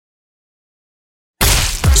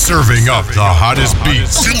Serving up the hottest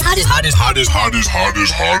beats. Hottest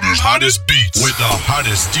beats with the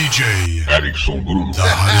hottest DJ. Erickson Bruno. The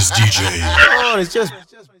hottest DJ. Oh,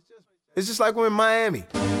 it's just like we're in Miami.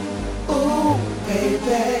 Ooh,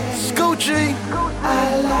 baby. Scoochie.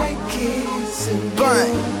 I like kissing you.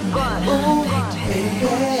 Bang. Ooh,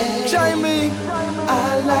 baby. Jamie.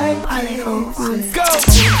 I like kissing you. Go.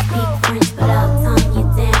 Speak French, but I'll tongue you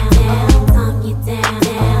down, tongue you down,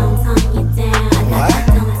 tongue you down. I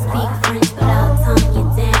don't speak French, but I'll tongue you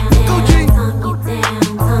down, Gucci. tongue you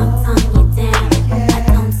down, tongue you down. I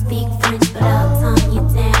don't speak French, but I'll tongue you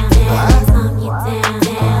down, tongue you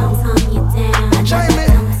down, tongue you down. Jamie. I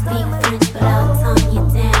don't speak French, but I'll tongue you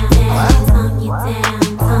down, tongue you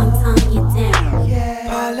down, tongue you down.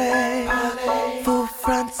 Parlez, vous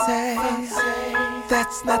français.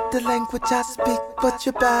 That's not the language I speak, but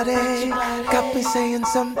your body got me saying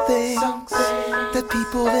some things that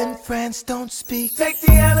people in France don't speak. Take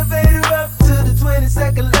the elevator up to the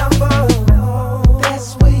 22nd level.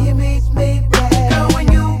 That's where you meet me, babe. Girl,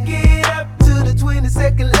 when you get up to the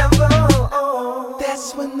 22nd level,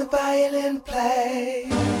 that's when the violin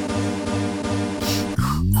plays.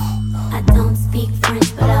 I don't speak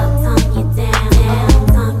French, but I'll tongue you down,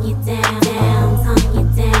 tongue you down, tongue you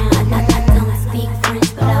down. I don't speak French,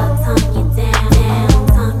 but I'll tongue you down,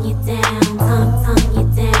 tongue you down, tongue you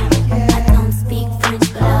down. I don't speak French,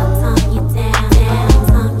 but I'll tongue you down,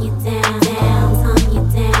 tongue you down, tongue you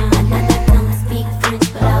down. I don't speak French,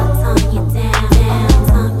 but I'll tongue you down,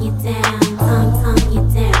 tongue you down, tongue you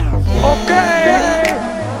down.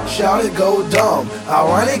 Okay. Shout it go dumb. I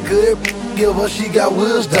run it good. Give her, she got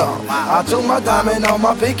wisdom. I took my diamond on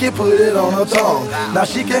my pinky, put it on her tongue. Now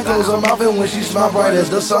she can't close her mouth, and when she smile bright as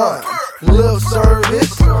the sun. Love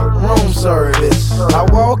service, room service. I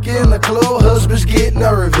walk in the club, husbands get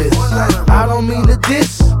nervous. I don't mean to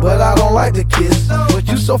diss, but I don't like to kiss. But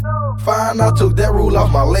you so fine, I took that rule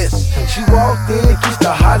off my list. She walked in and kissed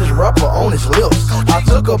the hottest rapper on his lips. I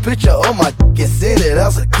took a picture of my dick and sent it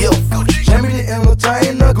as a gift. Jamie the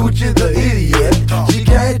entertainer, Gucci the idiot. She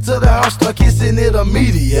came to the house, start kissing it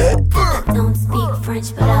immediate. I don't speak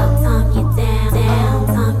French, but I'll tongue you down,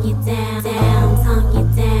 tongue you down, tongue you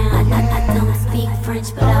down. I don't speak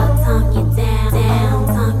French, but I'll tongue you down,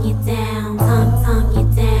 tongue you down, tongue you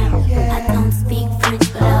down. I don't speak French,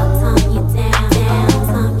 but I'll tongue you down,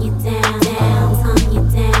 tongue you down, tongue you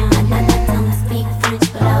down. I don't speak French,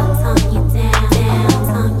 but I'll tongue you down,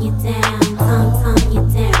 tongue you down, tongue you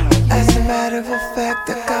down. As a matter of fact,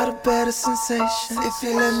 I got a better sensation. If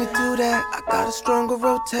you let me do that, I got a stronger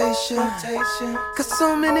rotation. Cause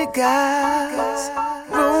so many guys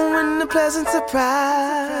ruin the pleasant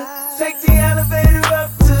surprise. Take the elevator up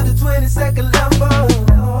to the 22nd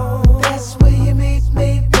level. That's where you meet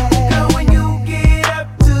me, babe. Girl, when you get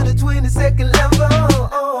up to the 22nd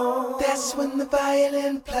level, that's when the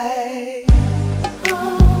violin plays.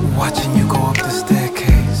 Watching you go up the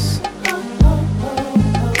staircase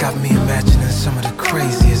got me imagining some of the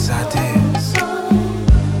craziest ideas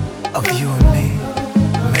of you and me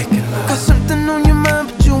making love. Got something on your mind,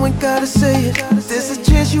 but you ain't gotta say it. There's a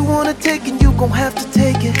chance you wanna take, and you gon' have to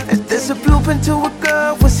take it. If there's a blueprint to a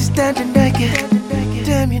girl when she's standing naked,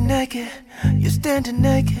 damn, you're naked, you're standing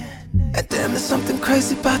naked. And damn, there's something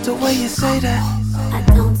crazy about the way you say that. I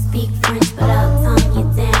don't speak French, but I'll tongue you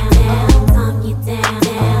down, tongue you down,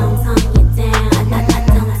 tongue you down. I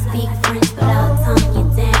don't speak French, but I'll tongue you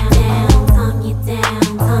down, tongue you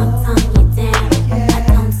down, tongue you down. I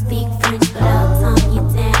don't speak French, but I'll tongue you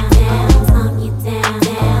down, tongue you down,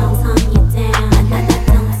 tongue you down. I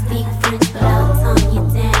don't speak French, but I'll tongue you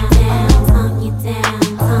down, tongue you down,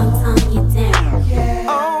 tongue you down.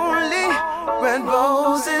 Only red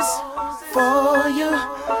roses for you,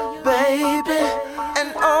 baby, and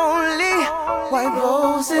only white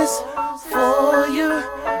roses for you,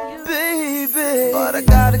 baby. But I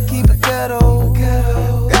gotta keep it ghetto,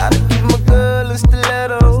 gotta keep my girl in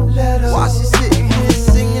stiletto, while she's sitting here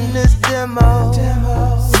singing this demo.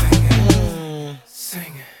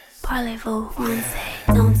 Singing. Parlez-vous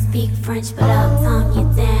français? Don't speak French, but I'll tongue you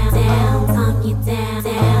down, tongue you down,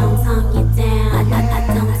 tongue you down. I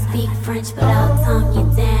don't speak French, but I'll tongue you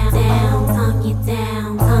down, tongue you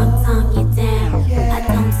down, tongue you down. I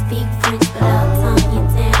don't speak French, but I'll tongue you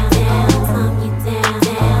down, tongue you down,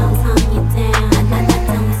 tongue you down. I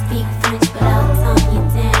don't speak French, but I'll tongue you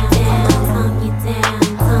down, tongue you down,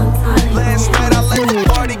 tongue you down. Last night I let the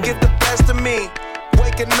party get the best of me.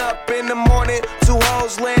 Waking up in the morning, two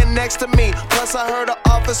hoes laying next to me. Plus I heard an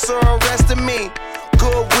officer arresting me.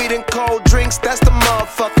 Good weed and cold drinks, that's the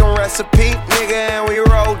motherfucking recipe. Nigga, and we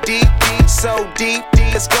roll deep, so deep.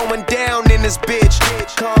 It's going down in this bitch.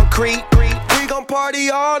 Concrete, we gon' party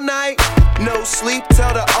all night. No sleep,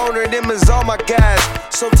 tell the owner them is all my guys.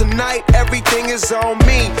 So tonight everything is on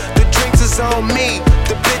me. The drinks is on me.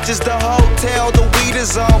 The bitches, the hotel, the weed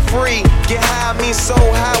is all free. Get high, me so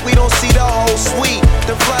high we don't see the whole suite.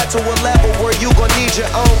 Then fly to a level where you gon' need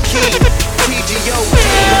your own key. TGOD.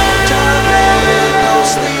 Driving, no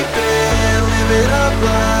sleeping, live it up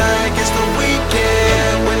like it's the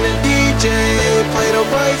weekend. When the DJ play the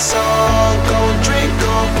right song, gon' drink,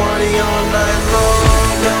 gon' party all night long.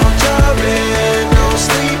 No driving, no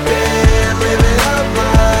sleeping, live it up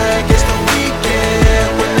like it's the weekend.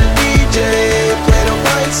 When the DJ play the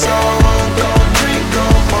right song, gon' drink,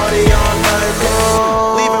 gon' party all night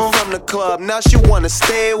long. Leaving from the club, now she wanna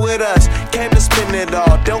stay with us. Came to spend it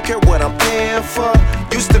all, don't care what I'm paying for.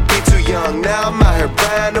 Used to be too young, now I'm out here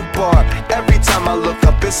buying a bar. Every time I look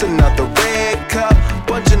up, it's another red cup.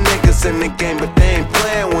 Bunch of niggas in the game, but they ain't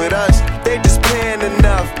playing with us. They just paying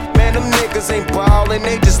enough. Man, them niggas ain't ballin',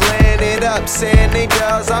 they just laying it up. Saying they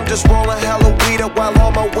does, I'm just rolling hella weed up while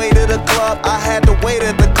on my way to the club. I had to wait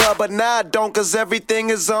at the club, but now I don't, cause everything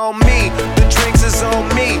is on me. The drinks is on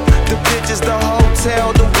me. The bitches, the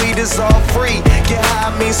hotel, the weed is all free. Get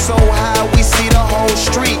high, me so high, we see the whole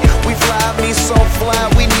street. We fly, me so fly,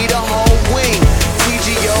 we need a whole wing.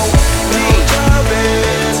 TGOD. No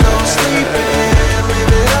driving, no sleeping,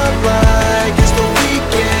 live it up like it's the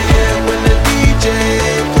weekend. When the DJ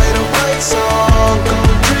play the right song,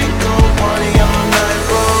 gon' drink, gon' party all night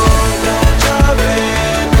long. No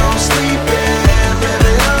driving, no sleeping, live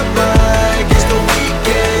it up like it's the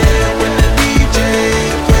weekend. When the DJ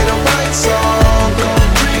play the right song, gon'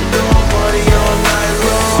 drink, gon' party all night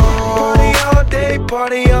long. Party all day,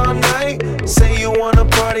 party all night. Say you wanna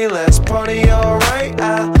party, let's party alright.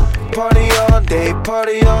 Party all day,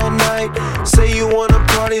 party all night. Say you wanna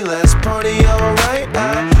party, let's party alright.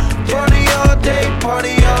 Party all day,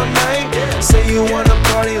 party all night. Say you wanna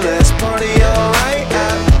party, let's party alright.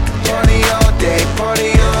 Party all day,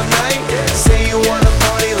 party all night. Say you wanna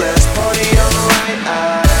party, let's party alright.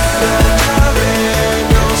 No driving,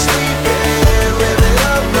 no sleeping, live it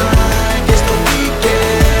up like it's the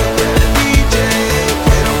weekend. When the DJ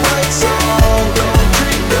play the right song, gon'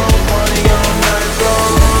 drink, gon' party all night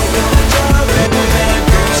long. No driving,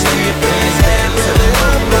 no sleeping, live it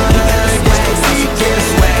up like it's the weekend.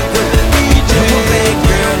 When the DJ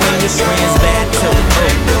play the right song, gon'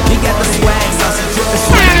 drink, gon' party all night long.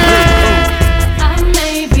 I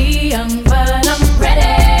may be young, but I'm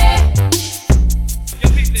ready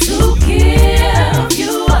to give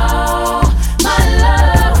you all my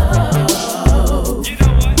love.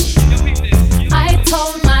 I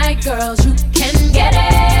told my girls you can get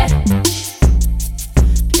it.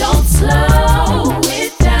 Don't slow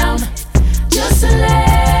it down, just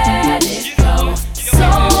let it go. So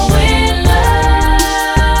in love,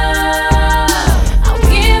 I'll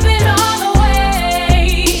give it all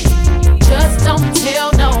away. Just don't tell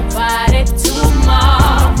nobody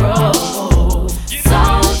tomorrow. So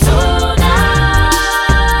tonight,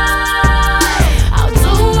 I'll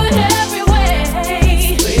do it every way.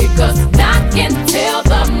 Because knocking till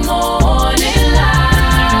the morning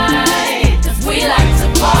light. 'Cause we like to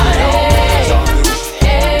party.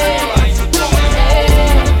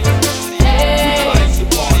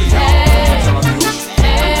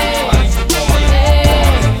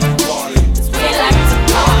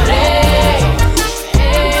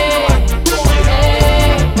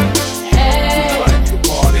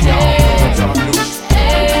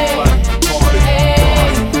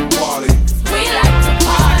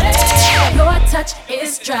 Your touch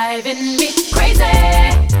is driving me crazy.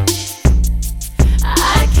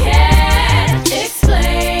 I can't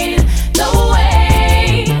explain the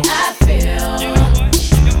way I feel.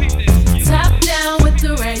 Top down with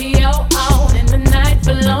the radio on, and the night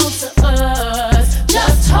belongs to us.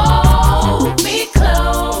 Just hold me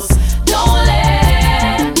close, don't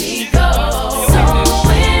let me go. So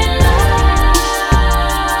in love,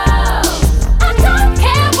 I don't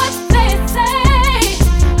care what they say.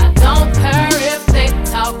 I don't care if they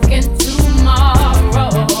talking tomorrow.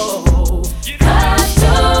 'Cause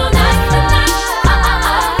tonight's the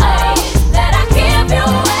night that I give you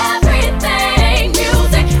everything.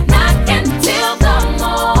 Music knocking till the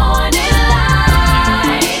morning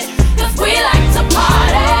light. 'Cause we like to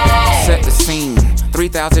party. Set the scene,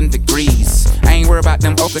 3,000 degrees. I ain't worried about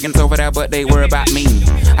them Oaklands over there, but they worry about me.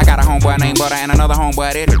 I got a homeboy named Butter and another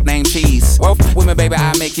homeboy that named Cheese. Well, with me, baby,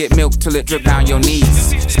 I make it milk till it drip down your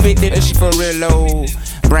knees. Spit it, she for real low.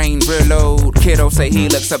 brain reload. Kiddo say he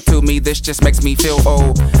looks up to me, this just makes me feel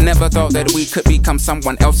old. Never thought that we could become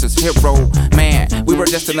someone else's hero. Man, we were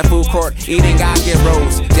just in the food court eating our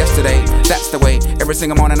gyros. Yesterday, that's the way. Every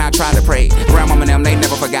single morning I try to pray. Grandmama and them, they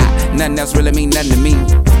never forgot. Nothing else really mean nothing to me.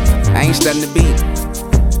 I ain't studying the beat.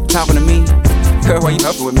 Talking to me. Girl, why you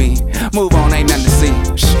huffing with me? Move on, ain't nothing to see.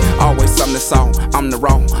 Shh, always something to saw. I'm the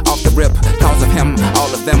raw, off the rip. Cause of him,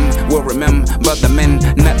 all of them will remember. But the men,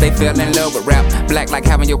 nut, they fell in love with rap. Black like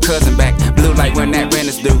having your cousin back. Blue like when that rent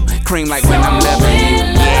is due. Cream like when I'm loving you.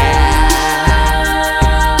 Yeah.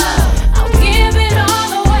 I'll give it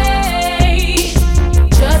all away.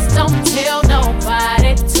 Just don't tell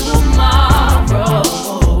nobody tomorrow.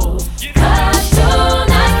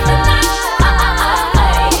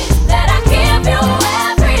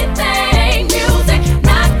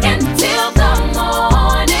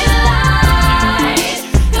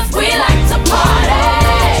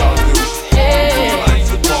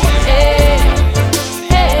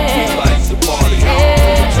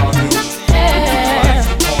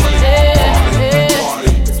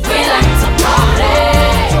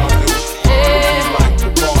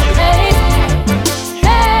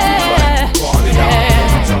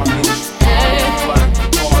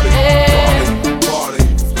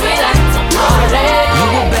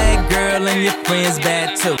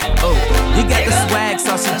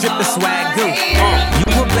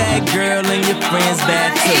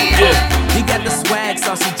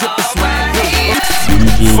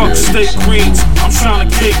 Fuck steak greens, I'm tryna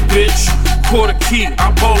kick, bitch. Quarter key,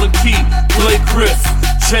 I'm bowling key, play Griff.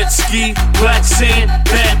 Jet ski, black sand,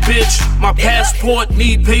 bad bitch. My passport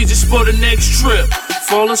need pages for the next trip.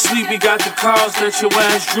 Fall asleep, we got the cars that your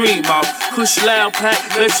ass dream of. Push loud pack,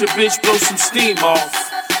 let your bitch blow some steam off.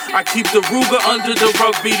 I keep the Ruger under the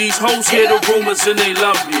rugby. These hoes hear the rumors and they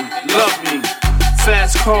love me, love me.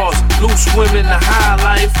 Fast cars, loose women, the high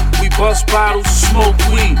life. We bust bottles, smoke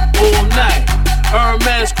weed all night.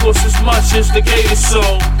 Hermes costs as much as the gator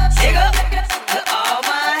soul.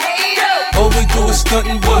 All we do is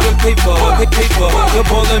stuntin' with the paper. The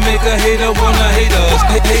ball and make a hater wanna hate us.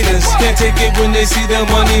 Haters can't take it when they see the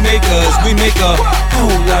money makers. We make a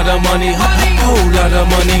whole lot of money, whole lot of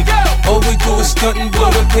money. All we do is stuntin'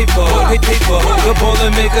 with the paper. The ball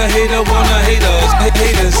and make a hater wanna hate us.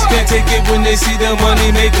 Haters can't take it when they see the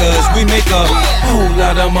money makers. We make a whole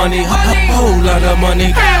lot of money, whole lot of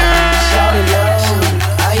money. Shawty love,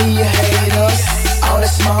 I hear you hate us. All that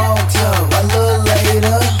small talk, a little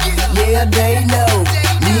later. Yeah, they know.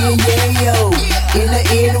 Me and Yayo in the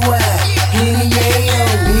NY, in the Yayo.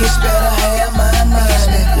 Bitch better have my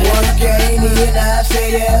money. One game in, I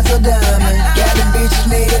fade as a diamond. Got them bitches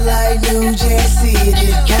nigga like New Jack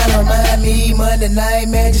City. Kinda remind me Monday night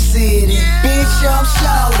Magic City. Bitch, I'm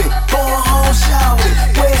shouted, born home shouted.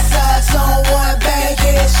 West side zone, one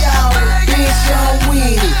bankhead shouted. Bitch, I'm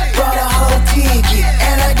with it, brought a whole ticket.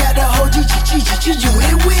 And I got the whole G, you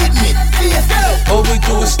ain't with me. All we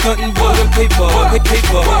do is stuntin' with the paper.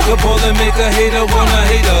 The ball and make a hater wanna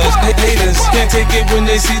hate us. Haters can't take it when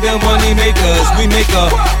they see the money makers. We make a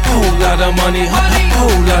whole lot of money,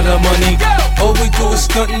 whole lot of money. All we do is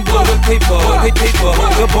stuntin' with the paper.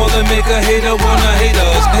 The ball and make a hater wanna hate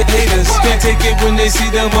us. Haters can't take it when they see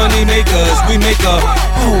the money makers. We make a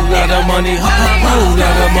whole lot of money, whole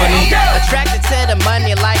lot of money. Attracted to the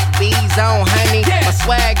money like bees on honey. My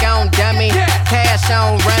swag on dummy, cash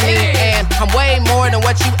on running, and I'm way more than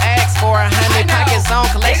what you asked for, honey. Pockets on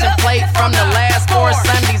collection plate from the last 4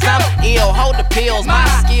 Sundays. I'm ill, hold the pills, my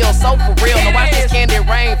skills so for real. Now watch this candy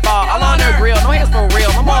rainfall, all on the grill, no hands for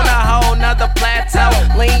real. I'm on a whole nother plateau,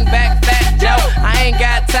 lean back, fat Joe. I ain't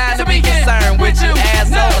got time to be concerned with you,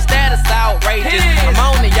 asshole. My status outrageous, I'm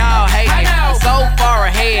on to y'all hating, I'm so far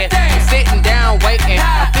ahead. I'm sitting down waiting,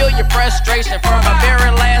 I feel your frustration from my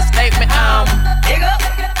very last statement.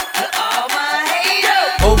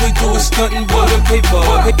 All we do is stuntin' with the paper.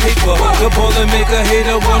 The ball and make a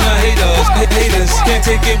hater wanna hate us. Haters can't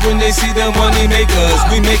take it when they see the money makers.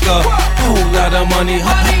 We make a whole lot of money,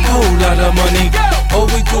 whole lot of money. All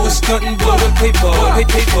we do is stuntin' with the paper.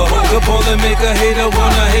 The ball and make a hater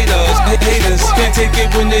wanna hate us. Haters can't take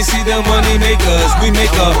it when they see the money makers. We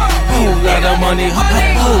make a whole lot of money,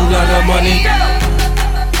 whole lot of money.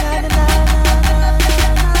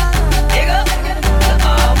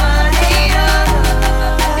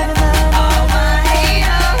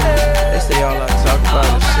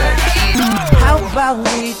 How about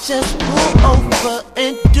we just pull over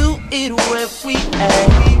and do it where we at?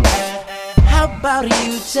 How about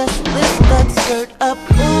you just lift that skirt up?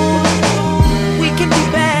 Ooh, we can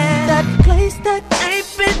be bad. That place that ain't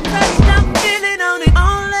been touched, I'm feeling on it.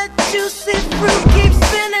 All that juicy fruit keeps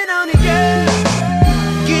spilling on it, girl.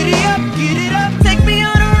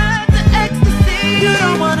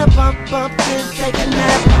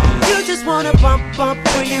 I'll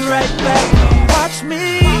bring it right back. Watch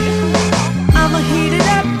me, I'ma heat it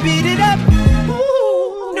up, beat it up.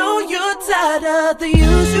 Ooh, know you're tired of the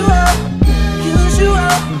usual.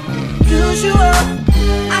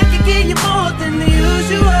 I can give you more than the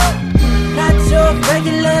usual. Not your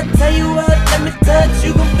regular, tell you what, let me touch.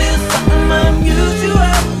 You gon' feel something unusual.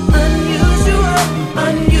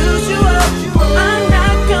 I'm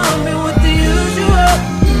not coming with the usual.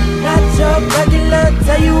 Not your regular,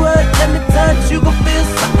 tell you what, let me touch. You gon' feel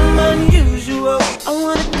something unusual. I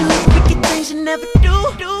wanna do freaky things you never do.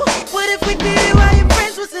 What if we did it while your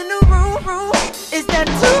friends was in the room? Is that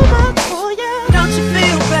too much for ya? Don't you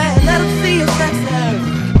feel bad? Let them see your sex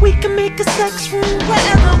life. We can make a sex room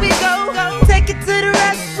wherever we go. Take it to the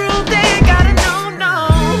restroom, they ain't gotta know, no.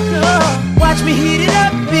 Watch me heat it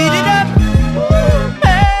up, beat it up.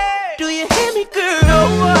 Hey, do you hear me,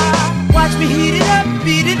 girl? Watch me heat it up,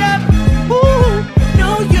 beat it up. Ooh,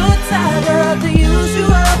 know you're tired of the usual.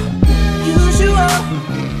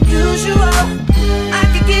 I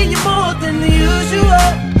can give you more than the usual.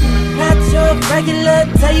 Not your regular,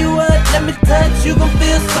 tell you what, let me touch. You gon'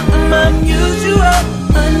 feel something unusual.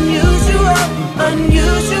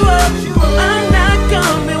 I'm not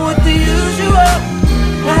coming with the usual.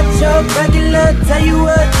 Not your regular, tell you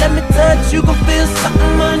what, let me touch. You gon' feel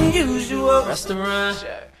something unusual. Restaurant,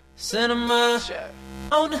 cinema,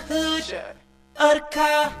 on the hood of the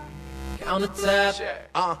car, countertop,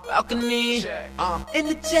 balcony, in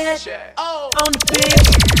the jet, on the beach.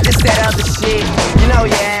 This that other shit, you know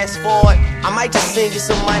you asked for it. I might just send you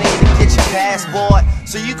some money to get your passport,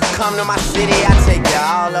 so you can come to my city. I take you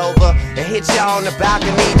all over and hit you on the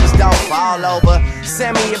balcony, just don't fall over.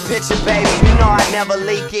 Send me your picture, baby, you know I never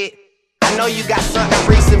leak it. I know you got something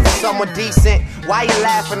recent for someone decent. Why you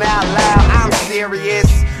laughing out loud? I'm serious.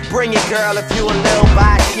 Bring it, girl, if you a little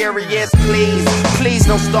bi-curious. Please,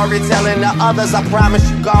 no storytelling to others. I promise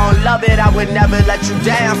you gon' love it. I would never let you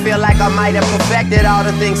down. Feel like I might have perfected all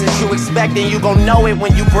the things that you expect, and you gon' know it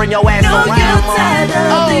when you bring your ass around. Know you're tired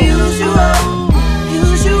of the usual.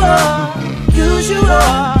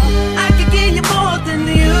 I can give you more than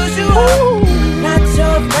the usual. Not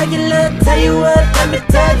your regular, tell you what, let me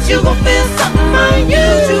touch. You gon' feel something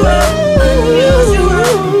unusual.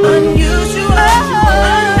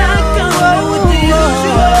 I'm not coming with the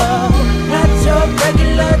usual. Not your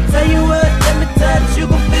regular, tell you what, let me touch. You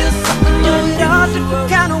gon' feel something unusual. All different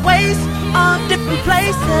kind of ways, all different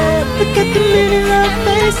places. Look at the many love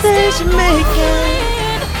faces you're making.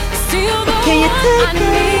 Still the can you take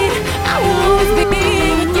it? I will always be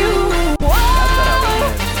with you.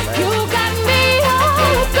 You got me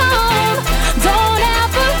hooked on. Don't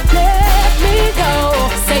ever let me go.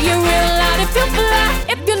 Say you're real loud if you fly.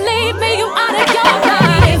 If you leave me, you out of your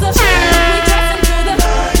mind. We dressing through the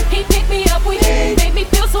night. He picked me up, we made me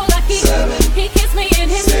feel so lucky. He kissed me in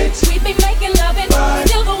his we be making love and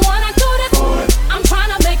still the one I do this. I'm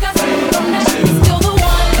trying to make us from that. Still the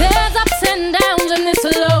one. There's ups and downs in this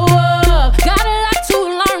love. Got a lot to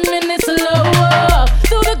learn in this love.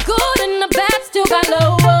 Through the good and the bad, still got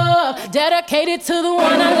love. Dedicated to the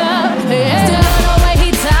one I love. Yeah. Still love the way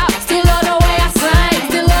he talk. Still love the way I sing.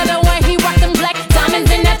 Still love the way he rock them black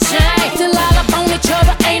diamonds in that chain. Still all up on each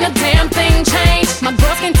other, ain't a damn thing changed. My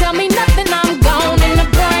girls can't tell me nothing, I'm gone in the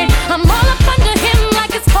brain. I'm all up under him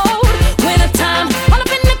like it's cold. Winter time, all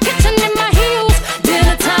up in the kitchen in my heels.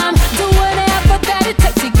 Dinner time, do whatever that it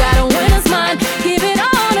takes. He got a winner's mind. Give it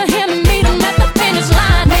all to him and meet him at the finish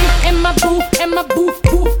line. Me and my boo,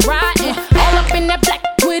 riding all up in that black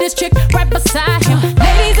with his chick right beside him.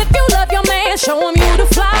 Ladies, if you love your man, show him you the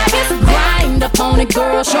flyest. Grind up on it,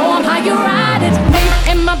 girl, show him how you ride it. Me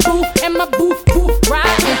and my boo,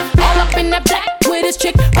 riding all up in that black with his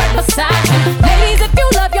chick right beside him. Ladies, if you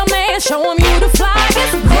love your man, show him you the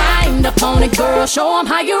flyest. Grind up on it, girl, show him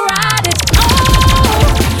how you ride it.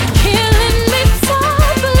 Oh, killing me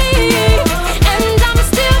softly, and I'm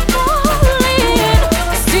still falling.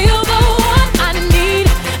 Still the one I need,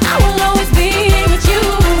 I will always be with you.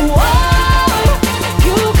 Oh,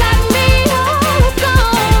 you got me hooked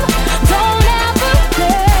on. Don't ever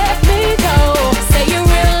let me go. Say you're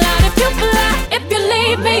real loud if you fly. If you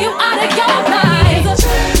leave me, you out of your mind.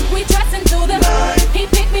 We dressing through the night. He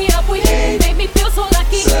picked me up, we made me feel so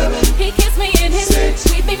lucky. He kissed me in his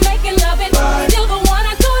we be making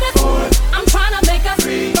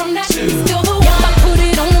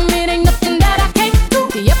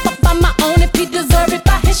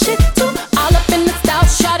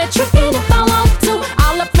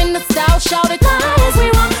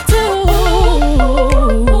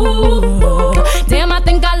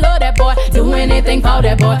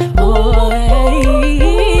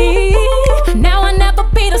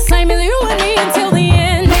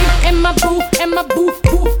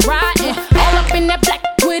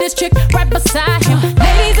baddest chick right beside him.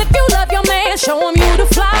 Ladies, if you love your man, show him you the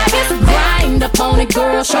flyest. Grind up on it,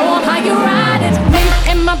 girl, show him how you ride it. Me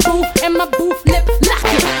and my booth, lip lock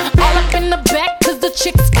it. All up in the back, cause the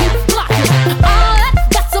chicks keep blocking. All that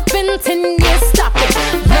gossip in 10 years, stop it.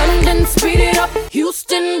 London, speed it up,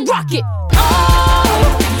 Houston, rock it.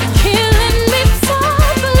 Oh, killing me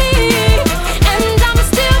softly, and I'm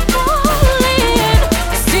still falling.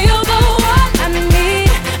 Still the one I need,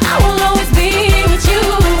 I will always be with you.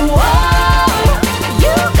 Oh,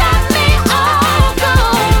 you got me all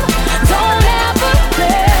gone. Don't ever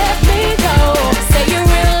let me go. Say you're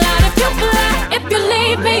real loud if you fly. If you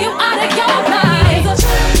leave me, you out of your mind.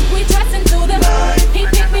 We dress into the night. He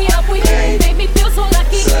picked me up, we made me feel so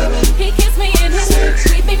lucky. He kissed me in his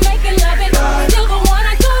we be making love it. Still the one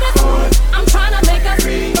I do this. I'm trying to make us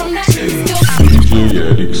from that. Still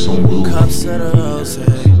cups of the rose,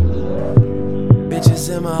 bitches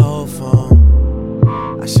in my old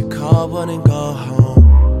phone. I should call one and go home.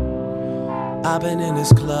 I've been in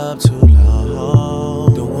this club too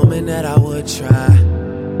long. The woman that I would try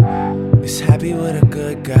is happy with a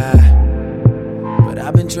good guy, but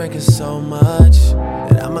I've been drinking so much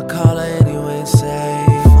that I'ma call her anyway and say,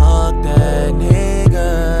 fuck that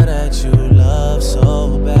nigga that you love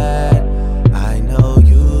so bad. I know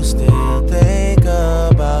you still think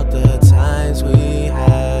about the times we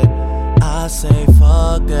had. I say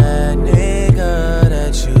fuck that nigga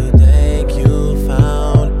that you think you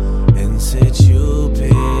found, and since you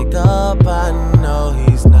picked up, I know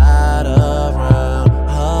he's not around.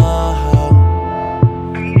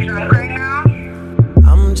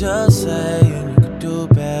 I'm just saying you could do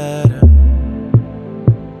better.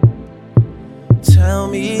 Tell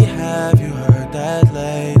me, have you heard that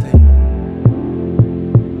lately?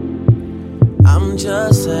 I'm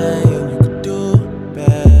just saying you could do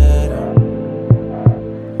better,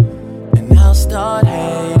 and I'll start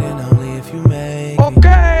hating only if you make it.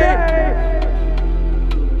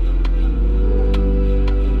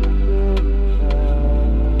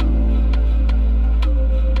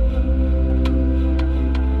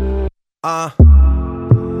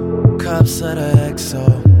 Cups of the XO.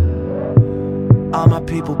 All my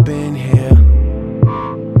people been here.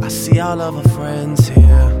 I see all of her friends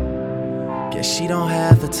here. Guess she don't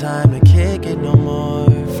have the time to kick it no more.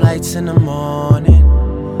 Flights in the morning.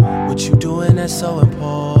 What you doing that's so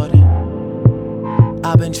important?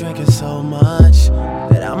 I've been drinking so much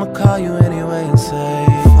that I'ma call you anyway and say,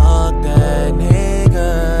 fuck that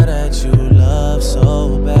nigga that you love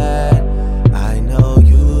so bad. I know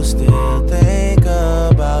you still think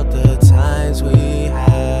about the times we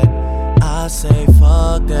had. I say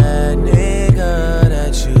fuck that nigga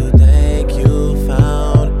that you think you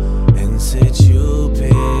found, and since you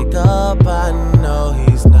picked up, I know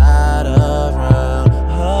he's not around.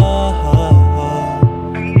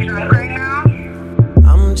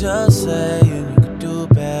 I'm just saying you could do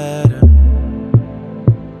better.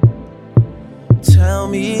 Tell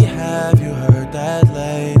me, have you heard that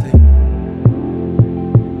lately?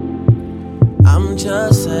 I'm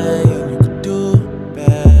just saying you could do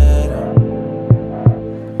better,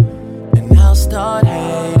 and I'll start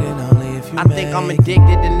hating only if you I think I'm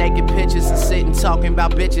addicted to naked pictures and sitting talking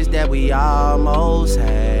about bitches that we almost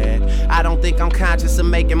had. I don't think I'm conscious of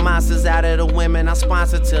making monsters out of the women I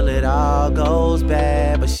sponsor till it all goes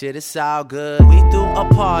bad. But shit, it's all good. We threw a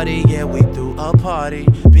party, yeah, we threw a party.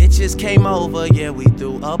 Bitches came over, yeah, we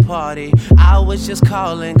threw a party. I was just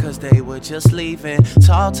calling cause they were just leaving.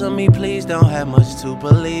 Talk to me, please, don't have much to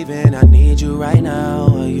believe in. I need you right now,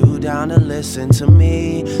 are you down to listen to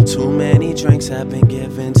me? Too many drinks have been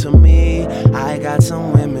given to me. I got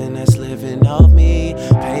some women that's living off me.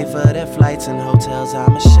 Pay for their flights and hotels,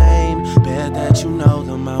 I'm ashamed. Bet that you know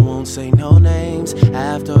them, I won't say no names.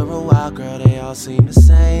 After a while, girl, they all seem the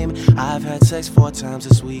same. I've had sex 4 times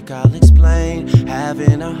this week, I'll explain.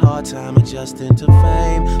 Having a hard time adjusting to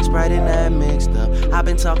fame. Sprite and that mixed up. I've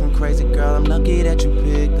been talking crazy, girl, I'm lucky that you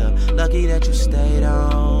picked up. Lucky that you stayed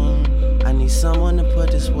on. I need someone to put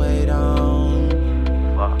this weight on.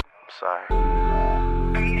 Fuck, I'm sorry.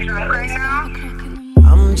 Are you drunk right now?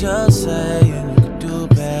 I'm just saying you could do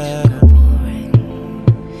better.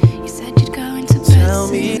 Tell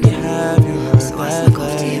me, have you heard so that lately? So I snuck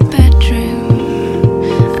off to your bedroom,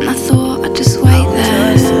 and I thought I'd just wait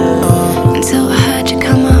there until I heard you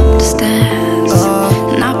come up the stairs.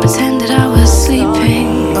 And I pretended I was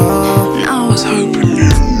sleeping, and I was hoping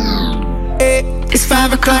you. It's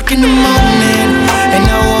 5 o'clock in the morning, and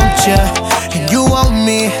I want you, and you want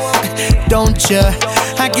me, don't you?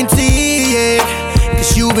 I can see it,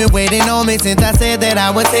 cause you've been waiting on me since I said that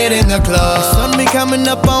I was hitting the club. The sun be coming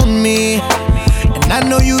up on me, I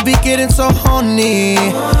know you be getting so horny,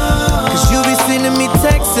 cause you be sending me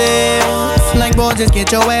texts like, boy, just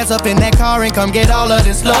get your ass up in that car and come get all of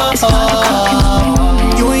this love.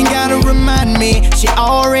 You ain't gotta remind me. She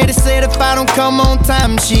already said if I don't come on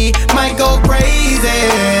time, she might go crazy.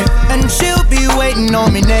 And she'll be waiting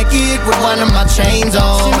on me naked with one of my chains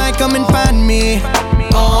on. She might come and find me,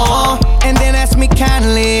 oh, and then ask me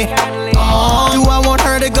kindly, oh, do I want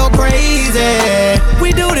her to go crazy?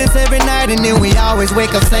 We do this every night and then we always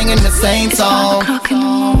wake up singing the same song. It's 5 o'clock in the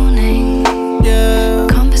morning. Yeah.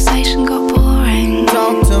 Conversation got boring.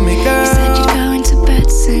 Talk to me, girl. You said you're going to bed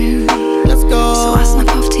soon. Let's go. So I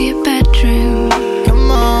snuck off to your bedroom.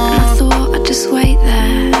 Come on. And I thought I'd just wait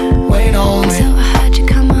there. Wait on me. Until I heard you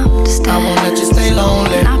come up the stairs. I won't let you stay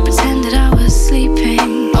lonely. And I pretended I was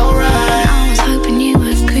sleeping. Alright. I was hoping you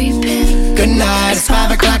were creeping. Good night, it's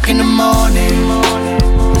 5 o'clock in the morning.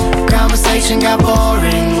 Conversation got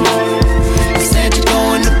boring. You said you're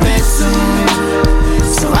going to bed soon.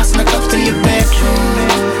 So I snuck up to your bedroom.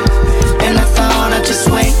 And I thought I'd just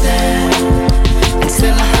wait there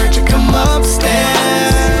until I heard you come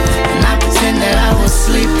upstairs. And I pretended I was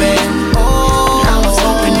sleeping. Oh, I was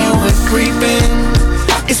hoping you were creeping.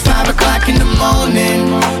 It's 5 o'clock in the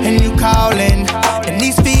morning and you calling. And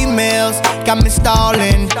these females got me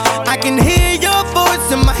stalling. I can hear your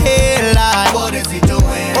voice in my head like, what is he doing?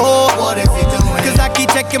 Oh, what is he doing? Cause I keep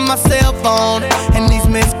checking my cell phone and these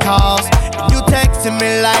missed calls. And you texting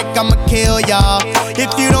me like I'ma kill y'all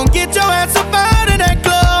if you don't get your ass up out of that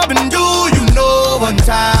club. And do you know what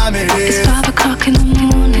time it is? It's 5 o'clock in the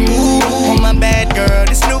morning. Ooh, my bad girl.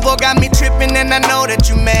 This new boy got me tripping and I know that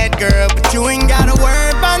you mad, girl. But you ain't gotta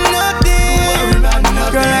worry about nothing.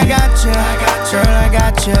 Girl, I got you. Girl, I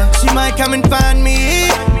got you. She might come and find me.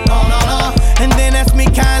 And then ask me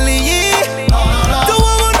kindly, do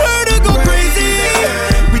I want her to go crazy?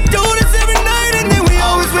 We do this every night and then we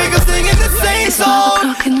always wake up singing the same song. It's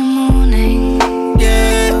 5 o'clock in the morning.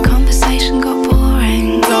 Yeah. Conversation got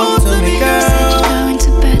boring. Talk to me, girl. You said you're going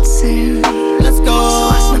to bed soon. Let's go. So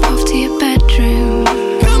I snuck off to your bedroom.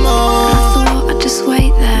 Come on. And I thought I'd just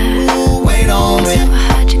wait there. Ooh, wait on me. Until I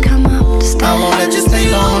heard you come up the stairs. I won't let you stay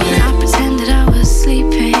lonely. And I pretended I was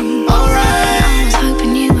sleeping. Alright. I was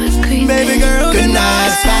hoping you were creeping. Baby girl, good night.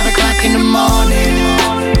 It's 5 o'clock in the morning.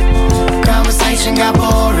 Conversation got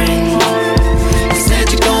boring. You said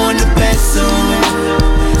you're going to bed soon.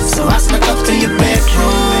 So I snuck up to your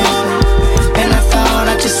bedroom. And I thought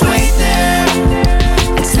I'd just wait there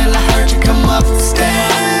until I heard you come up the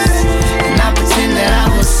stairs. And I pretended I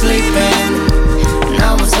was sleeping. And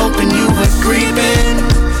I was hoping you were creeping.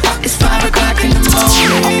 It's 5 o'clock in the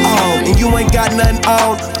morning. And you ain't got nothing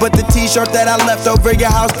on but the t-shirt that I left over your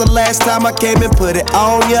house the last time I came and put it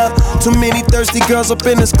on ya. Too many thirsty girls up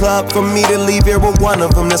in this club for me to leave here with one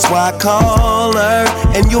of them. That's why I call her.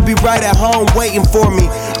 And you'll be right at home waiting for me.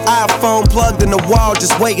 iPhone plugged in the wall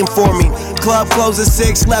just waiting for me. Club closes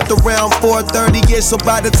 6, left around 4:30. Yeah, so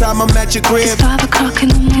by the time I'm at your crib, It's 5 o'clock in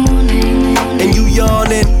the morning. and you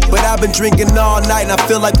yawning, but I've been drinking all night and I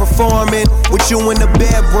feel like performing with you in the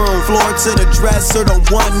bedroom, floor to the dresser. Don't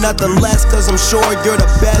want nothing less, cause I'm sure you're the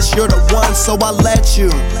best, you're the one, so I let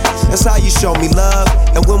you. That's how you show me love.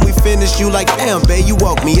 And when we finish, you like, damn, babe, you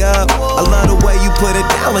woke me up. I love the way you put it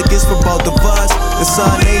down like it's for both of us. The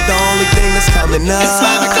sun ain't the only thing that's coming up. It's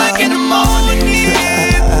 5 o'clock in the morning.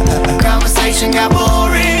 Conversation got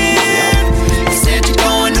boring. You said you're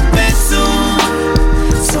going to bed soon.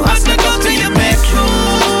 So I snuck up to your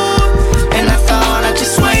bedroom. And I thought I'd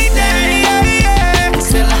just wait there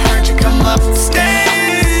until I heard you come up the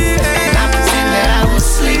stairs. And I pretended I was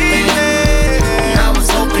sleeping. And I was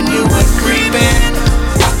hoping you were creeping.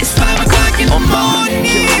 It's 5 o'clock in the morning.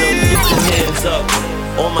 Get your hands up.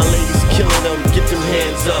 All my ladies killing them, get them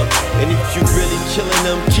hands up. And if you really killing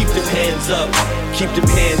them, keep them hands up. Keep them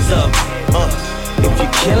hands up. If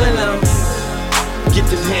you're killing them, get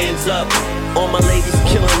them hands up. All my ladies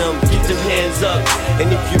killing them, get them hands up.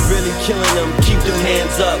 And if you're really killing them, keep them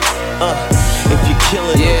hands up. If you're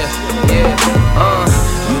killing them,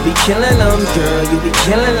 You be killing them, girl, you be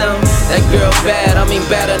killing them. That girl bad, I mean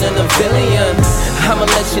better than a billion. I'ma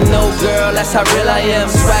let you know, girl, that's how real I am.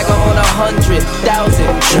 Swagger on 100,000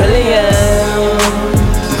 trillion.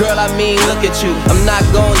 Girl, I mean, look at you. I'm not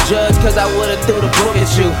gon' judge, cause I would've threw the book at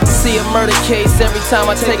you. See a murder case every time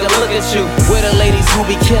I take a look at you. Where the ladies who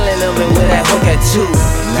be killing them and where that hook at you.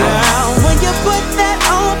 Girl, when you put that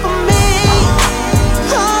on for me,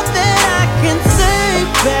 all that I can say,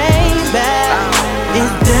 baby, is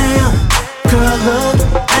damn, girl, look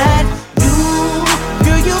at you.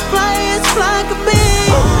 Girl, you fly as fly could be.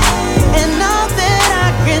 And all that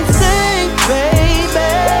I can say, baby,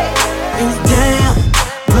 is damn.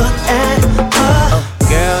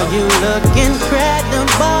 look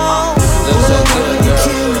incredible. Look so good,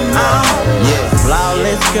 girl. Yeah.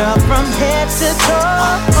 Flawless girl from head to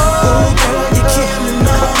toe. Oh, girl, you're killing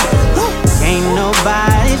me. Ain't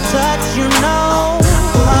nobody touch you, no.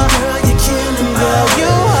 Oh, girl, you're killing me. Girl,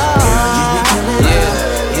 you are. Girl,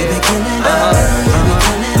 you be killing her. You be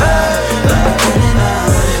killing her. You be killing her.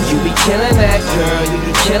 You be killing that, girl. You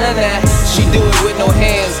be killing that. She do it with no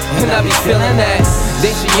hands, and I be feeling that.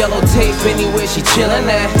 Then she yellow tape anywhere she chillin'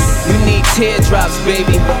 at. You need teardrops,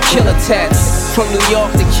 baby, killer tats. From New York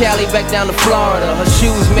to Cali, back down to Florida. Her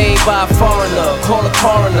shoes made by a foreigner, call a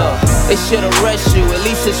coroner. They should arrest you, at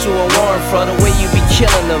least issue a warrant for the way you be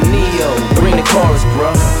killing them. Neo, bring the chorus, bro.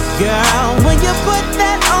 Girl, when you put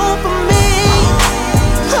that on for me,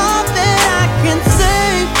 all that I can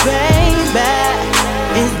say, baby,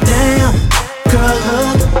 is damn. Girl,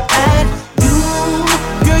 look at you.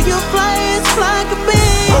 Girl, you fly as fly could be.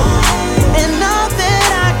 And all that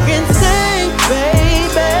I can say,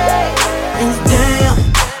 baby, is damn.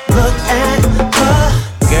 Look at her.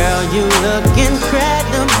 Girl, you look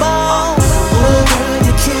incredible. Oh, girl,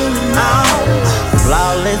 you're killing me.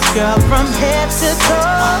 Flawless girl from head to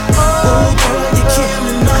toe. Oh, girl, you're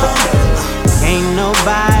killing me. Ain't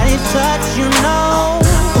nobody touch you, no.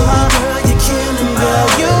 Oh, girl, you're killing me. Girl,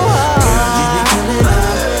 you are.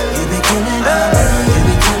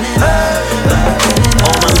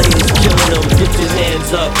 All my ladies killing them, get your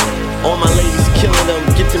hands up. All my ladies killing them,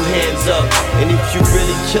 get them hands up. And if you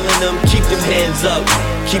really killing them, keep them hands up.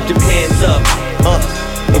 Keep them hands up.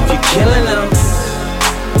 If you killing them,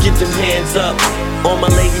 get them hands up. All my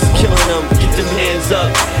ladies killing them, get them hands up.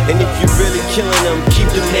 And if you really killing them, keep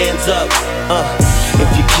them hands up. If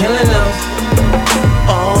you killing them,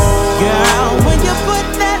 girl, when you put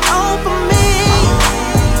that on for me,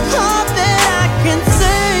 all that I can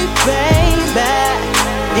say, baby,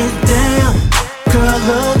 is damn. Girl,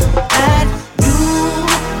 look at you.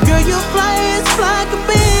 Girl, you fly as fly could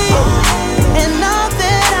be. And all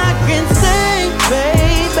that I can say,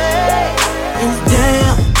 baby, is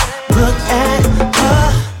damn. Look at her.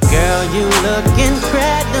 Girl, you look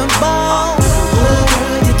incredible. Oh,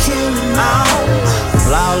 girl, you're killing me.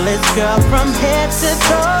 Flawless girl from head to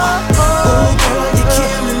toe. Oh, girl, you're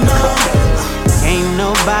killing me. Ain't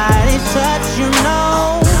nobody touch you,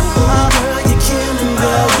 no. Oh, girl, you're killing me.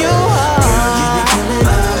 Girl, you are.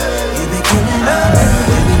 Girl, you be killing her.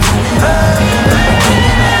 You be killing her. You be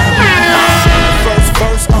killing her. First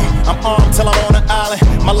verse, I'm armed till I'm on an island.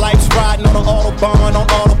 My life's riding on an autobahn, on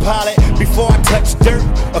autopilot. Before I touch dirt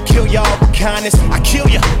or kill y'all with kindness, I kill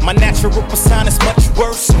ya. My natural persona is much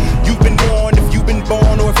worse. You've been warned if you've been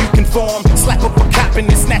born or if you conform. Slap up a cop and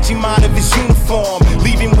then snatch him out of his uniform.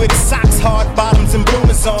 Leave him with his socks, hard bottoms, and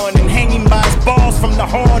bloomers on. And hanging by his balls from the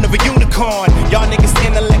horn of a unicorn. Y'all niggas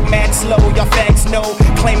intellect mad slow, y'all fags know.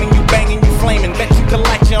 Claiming you banging, you flaming. Bet you could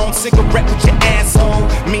light your own cigarette with your asshole.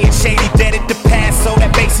 Me and Shady dead at the past, so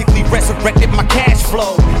that basically resurrected my cash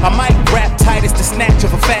flow. I might rap tight as the snatch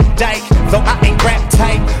of a fat dyke, though I ain't rap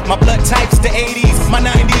tight. My blood type's the 80s, my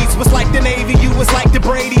 90s was like the Navy, you was like the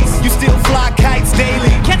Brady's. You still fly kites daily.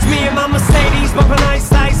 Catch me in my Mercedes, bumping ice,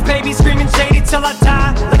 baby screaming shady till I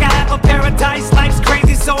die. Like I have a paradise, life's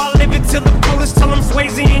crazy, so I live it till the fullest, till I'm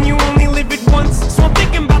Swayze and you only live it once. So I'm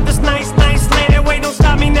thinking about this nice land. Wait, don't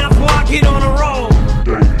stop me now before I get on a roll.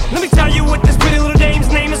 Let me tell you what this pretty little dame's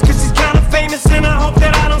name is, cause she's kinda famous, and I hope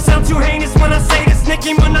that I don't sound too heinous when I say this.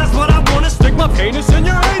 Nicki Minaj, what I wanna stick my penis in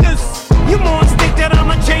your anus. You morons think that I'm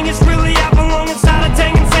a genius, really I belong inside a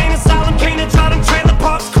dang insane asylum. Can't try them trailer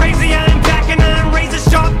parks crazy, I am back and I am razor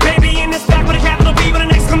sharp, baby. In this back with a capital B with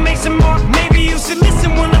an exclamation mark. Maybe you should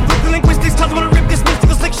listen when I flip the linguistics, cause I wanna rip this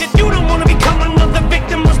mystical slick shit. You don't wanna become another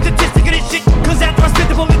victim or statistic of this shit, cause after I spit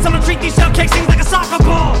the bullets I'ma treat these shell casings like a soccer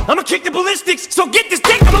ball. I'ma kick the ballistics, so get this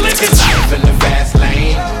dick, I'ma lift this. Life in the fast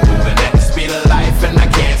lane, moving at the speed of life and I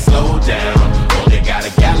can't slow down. Only got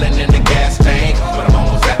a gallon in the gas tank, but I'm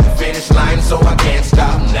almost at the finish line, so I can't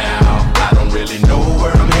stop now. I don't really know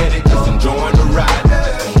where I'm headed, just enjoying the ride.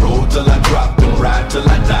 Just gonna roll till I drop and ride till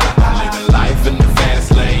I die. I'm living life in the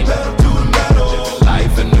fast lane, living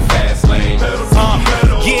life in the fast lane.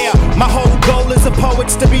 Yeah, my whole goal as a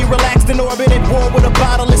poet's to be relaxed in orbit at war with a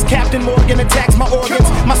bottle as Captain Morgan attacks my organs.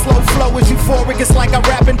 My slow flow is euphoric, it's like I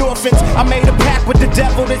rap endorphins. I made a pact with the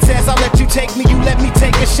devil that says I'll let you take me, you let me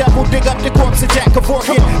take a shovel, dig up the corpse of Jack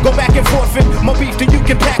Kevorkian. Go back and forfeit, more beef than you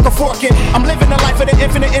can pack a fork in. I'm living the life of the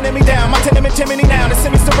infinite enemy down. My tenement chimney now, the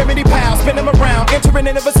semi-serenity pal. Spin them around, entering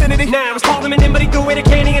in the vicinity. Now it's called him an in, but he threw away the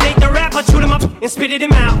candy and ate the rap. I chewed him up and spitted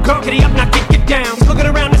him out. Girl, get up, now get down. He's looking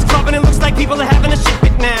around this club and it looks like people are having a shit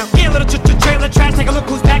fit now. Yeah, little trailer trash, take a look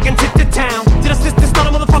who's back and tip to town. Did I sister start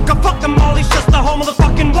a motherfucker? Fuck them all, he's just a whole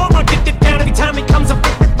motherfucking Walmart. Get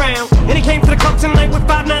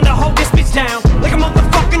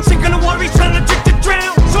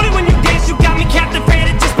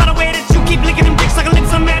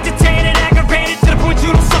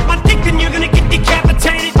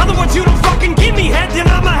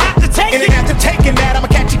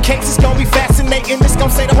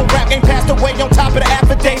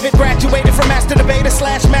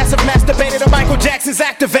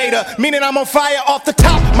meaning I'm on fire off the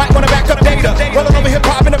top. Might wanna back up data. Rolling over hip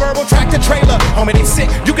hop in a verbal tractor trailer. Homie, they sick.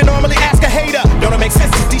 You can normally ask a hater. Don't it make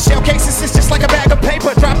sense? These shell cases is just like a bag of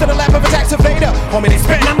paper dropped in the lap of a tax evader. Homie, they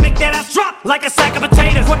spin. And I make that ass drop like a sack of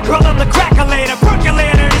potatoes. What girl, I'm the crackulator,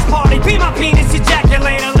 percolator. This party, be my penis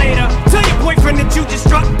ejaculator later. Tell your boyfriend that you just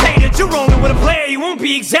struck pay, that you're rolling with a player. You won't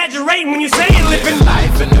be exaggerating when you say you're living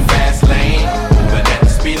life in the fast lane, moving at the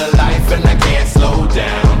speed of life, and I can't slow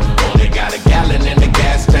down. Only got a gallon in the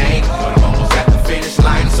gas tank, but I'm almost at the finish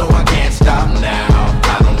line, so I can't stop now.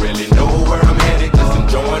 I don't really know where I'm headed, just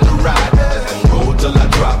enjoying the ride. Just gonna roll till I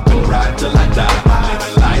drop and ride till I die.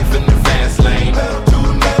 Living life in the fast lane, pedal to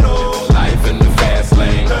the metal. Living life in the fast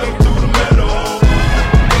lane, pedal to the metal.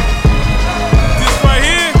 This right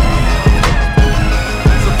here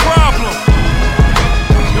is a problem.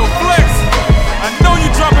 Yo, Flex, I know you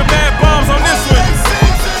dropping mad bombs on this one.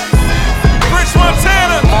 Rich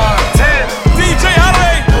Montana, DJ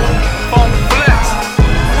Holiday, Flex.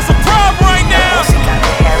 It's a problem right now.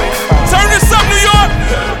 Turn this up, New York.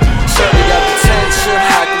 Shorty got potential,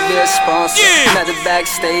 I could be a sponsor. Another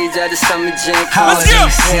backstage at the Summer Jam concert.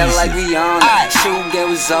 Hair like Rihanna, shoot get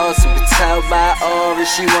results. You can tell by aura,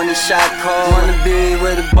 she want a shot call. Wanna be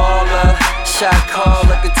with a baller, shot call.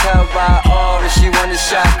 I can tell by aura, she want a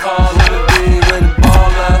shot call. Wanna be with a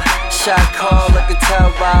baller, shot call. I can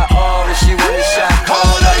tell by aura, she want a shot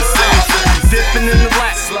call. Dipping in the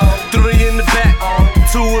rack, 3 in the back,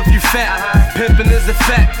 2 if you fat. Pimpin' is a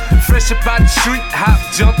fact. Fresh up out the street, hop,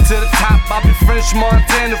 jump to the top. I be French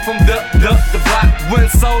Montana from the block.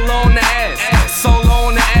 Went solo on the ass,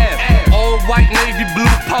 solo on the ab. Old white navy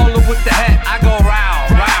blue polo with the hat. I go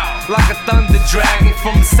row, like a thunder dragon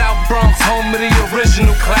from the South Bronx, home of the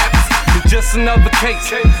original claps. Just another case,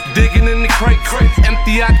 digging in the crate.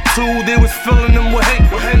 Empty out the 2, they was filling them with hate.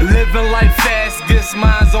 Living life fast, gets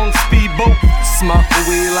mines on the speedboat. Smoking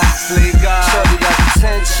weed like Slay God. Shorty got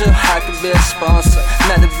potential, I could be a sponsor.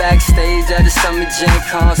 Another backstage at the Summer Jam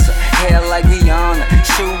concert. Hair like Rihanna,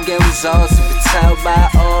 shoot game results. You can tell by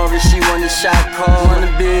aura, she want a shot call.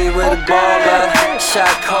 Wanna be with a baller,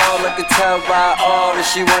 shot call. I can tell by aura,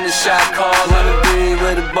 she want a shot call. Wanna be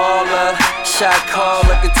with a baller, shot call.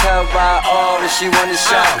 I can tell by aura, she want a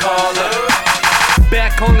shot call.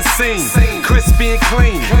 Back on the scene, crispy and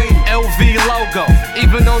clean. LV logo,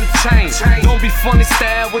 even on the chain. Don't be funny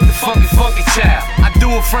style with the funky child. I do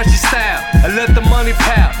a Frenchy style, I let the money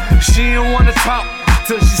pal. She don't wanna talk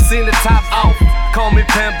till she seen the top off. Call me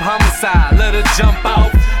Pimp Homicide, let her jump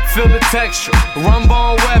out. Feel the texture, Rumble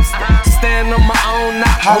on Webster. Stand on my own,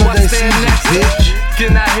 not who I stand next to.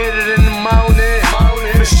 Can I hit it in the morning?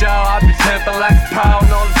 For sure, I be pimping like a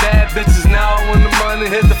pound. All the bad bitches now when the money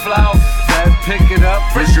hit the floor. Better pick it up,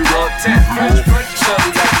 fresh you up,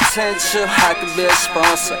 Shorty got potential, I could be a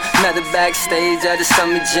sponsor. Another backstage at the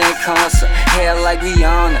Summer Jam concert. Hair like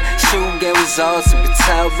Rihanna, shoot game results. You can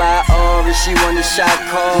tell by aura, she want a shot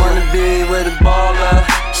call. Wanna be with a baller,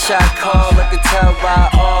 shot call. I can tell by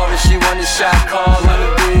aura, she want a shot call.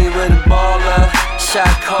 Wanna be with a baller,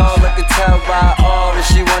 shot call. I can tell by aura,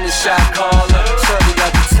 she want a shot call. Shorty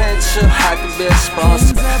got potential, I could be a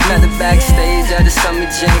sponsor. Another backstage at the Summer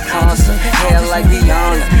Jam concert. Hair like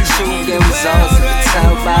Rihanna, shoot game results. You can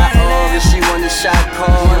tell by aura, she want a shot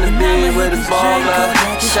call. Wanna be with a baller,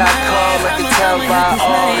 shot call. I can tell by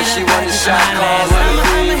aura, she want a shot call. Wanna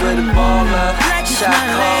be with a baller, shot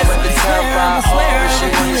call. I can tell by aura, she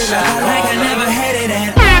want a shot call. Like I never had it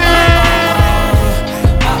at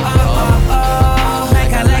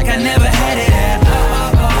like I never had it at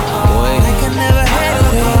like I never had it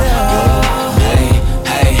at.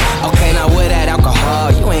 Okay, now with that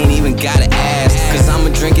alcohol, you ain't even gotta ask. Cause I'ma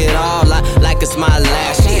drink it all like it's my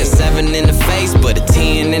last. She a 7 in the face, but a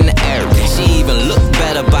 10 in the air. She even look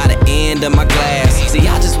better by the end of my glass. See,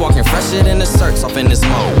 I just walking fresher than the circs off in this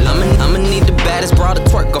mode. I'ma need the baddest broad to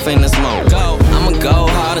twerk off in this mode. I'ma go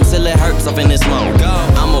hard until it hurts off in this mode.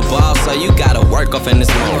 I'm a boss, so you gotta work off in this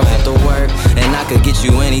mode. Have to work, and I could get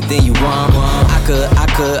you anything you want.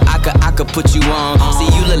 I could put you on. See,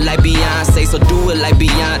 you look like Beyonce, so do it like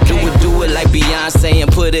Beyonce. Do it like Beyonce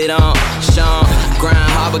and put it on. Sean, grind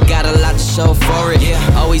hard, but got a lot to show for it.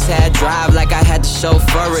 Always had drive like I had to show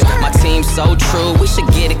for it. My team's so true, we should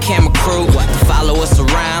get a camera crew to follow us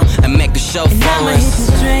around and make the show for I'ma us. hit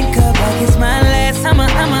this drink up like it's my last. I'ma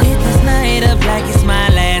hit this night up like it's my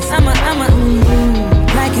last. I'ma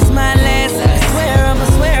like it's my last. I swear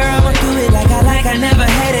I'ma do it like I never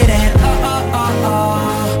had it at.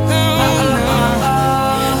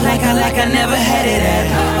 Like I never had it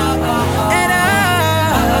at.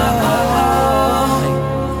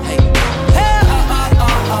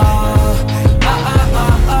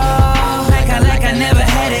 Like I never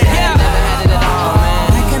had it at.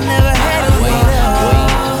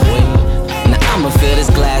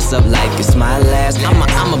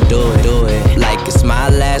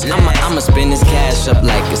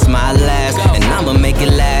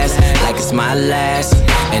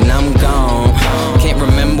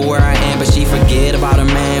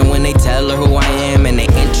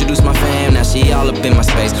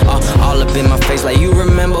 face. All up in my face, like you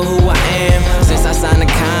remember who I am. Since I signed the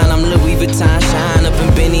con, I'm Louis Vuitton shine. Up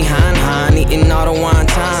in Benny Han, eating all the wine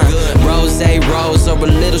time. Rose or a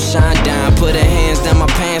little shine down. Put her hands down my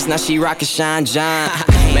pants, now she rockin' Shine John.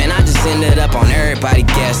 Man, I just ended up on everybody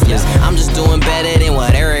guest list. I'm just doing better than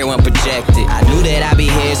what everyone projected. I knew that I'd be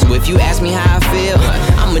here, so if you ask me how I feel,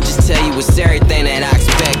 I'ma just tell you it's everything that I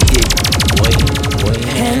expected. Wait.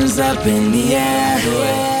 Hands up in the air.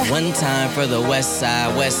 One time for the west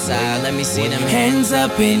side, let me see them hands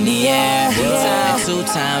up in the air. And 2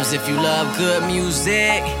 times if you love good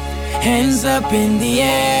music. Hands up in the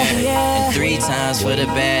air. And 3 times for the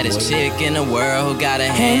baddest chick in the world who got her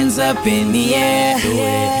hands up in the air.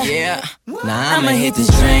 Yeah. Now I'ma hit this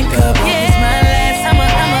drink up like it's my last. I'ma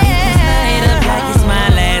hit this night up like it's my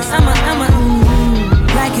last. I'ma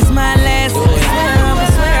like it's my last. I'ma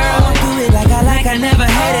swear I'ma do it like I never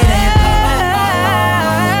had it at.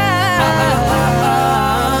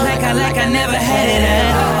 Like I never had it at.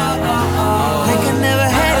 Like I never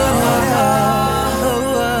had it at.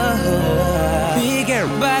 Big air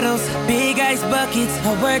bottles, big ice buckets.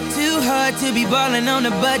 I work too hard to be ballin' on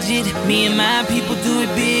a budget. Me and my people do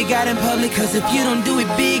it big out in public. Cause if you don't do it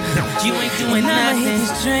big, you ain't doing nothing. I'ma hit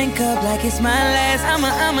this drink up like it's my last.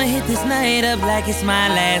 I'ma hit this night up like it's my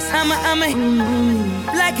last. I'ma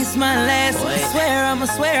like it's my last. I swear I'ma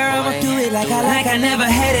do it like I never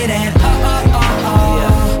had it at.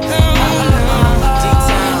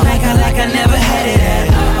 Like I never had it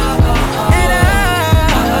at.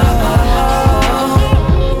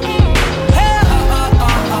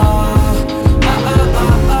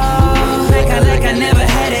 Like I never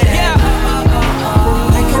had it at.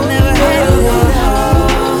 Like I never had it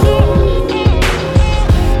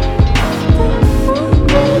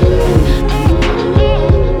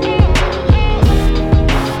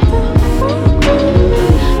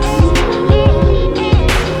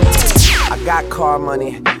I got car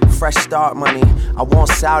money, fresh start money. I want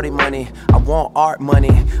Saudi money, I want art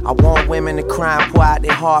money. I want women to cry and pour out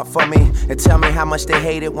their heart for me and tell me how much they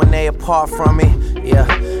hate it when they apart from me.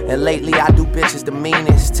 Yeah, and lately I do bitches the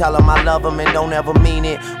meanest. Tell them I love them and don't ever mean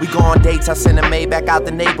it. We go on dates, I send a Maybach out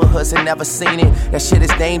the neighborhoods and never seen it. That shit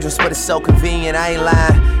is dangerous, but it's so convenient, I ain't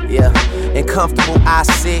lying. Yeah, and comfortable I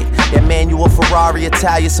sit. That manual Ferrari,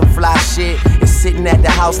 Italian, some fly shit. It's sitting at the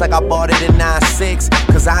house like I bought it in 9-6.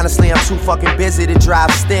 Cause honestly, I'm too fucking busy to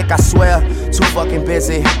drive stick. I swear, too fucking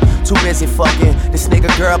busy. Too busy fucking this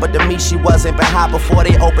nigga girl, but to me she wasn't. Been hot before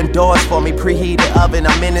they opened doors for me. Preheated oven,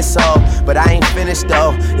 I'm in it so. But I ain't finished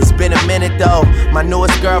though, it's been a minute though. My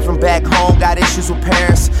newest girl from back home got issues with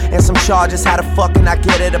parents and some charges, how the fuck can I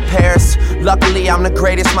get her to Paris? Luckily I'm the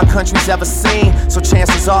greatest my country's ever seen, so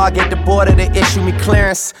chances are I get the border to issue me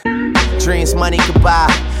clearance. Dreams money could buy,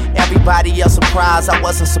 everybody else surprised, I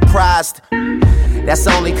wasn't surprised. That's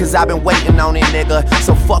only cause I've been waiting on it, nigga.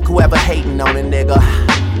 So fuck whoever hating on it, nigga.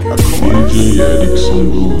 DJ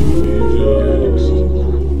Erickson.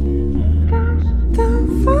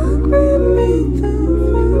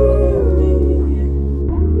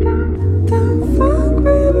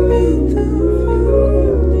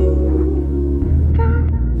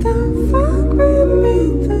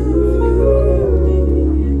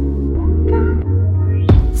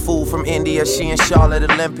 Fool from India, she in Charlotte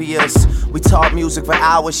Olympias. We talk music for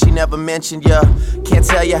hours, she never mentioned ya. Can't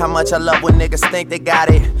tell you how much I love when niggas think they got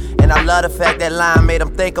it. And I love the fact that line made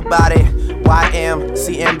them think about it.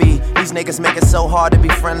 YMCMB, these niggas make it so hard to be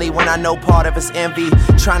friendly when I know part of it's envy.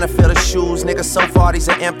 Trying to fill the shoes, niggas so far these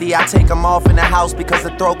are empty. I take them off in the house because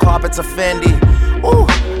the throw carpets are Fendi. Ooh,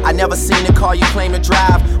 I never seen a car you claim to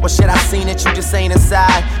drive. Well shit, I seen it, you just ain't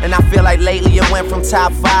inside. And I feel like lately it went from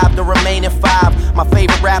top 5 to remaining 5. My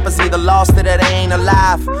favorite rappers either lost it or they ain't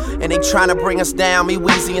alive. And they tryna bring us down, me,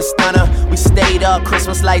 Weezy and Stunner. We stayed up,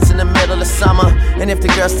 Christmas lights in the middle of summer. And if the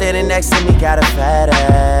girl standing next to me got a fat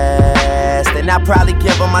ass, then I probably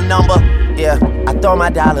give her my number. Yeah, I throw my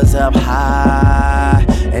dollars up high,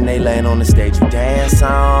 and they land on the stage we dance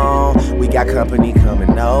on. We got company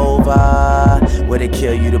coming over, where they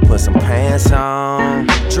kill you to put some pants on.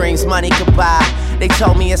 Dreams money could buy, they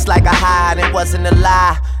told me it's like a high and it wasn't a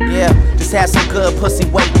lie. Yeah, just had some good pussy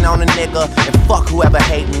waiting on a nigga, and fuck whoever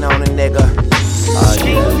hating on a nigga.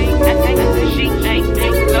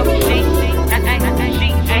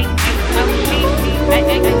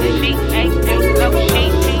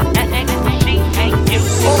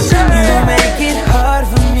 You make it hard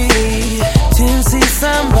for me to see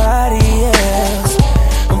somebody else.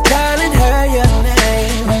 I'm calling her your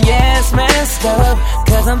name, yeah, it's messed up,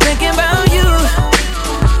 cause I'm thinking about you.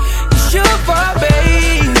 It's your fault,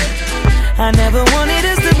 babe. I never wanted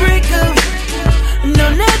us to break up, no,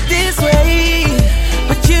 not this way.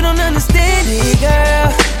 But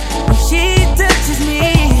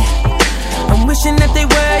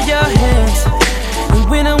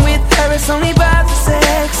Paris only buys the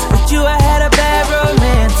sex. With you I had a bad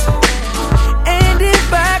romance. And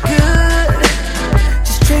if I could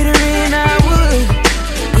just trade her in, I would.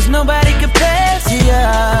 Cause nobody compares to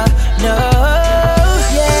ya. No,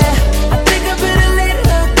 yeah. I think I better let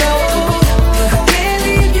her go. I can't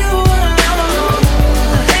leave you alone.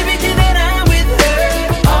 Everything that I'm with her,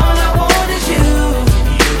 all I want is you.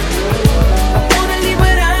 I wanna leave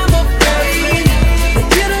but I'm afraid that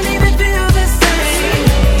you don't even feel the same.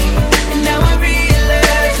 And now I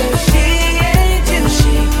realize that she ain't you.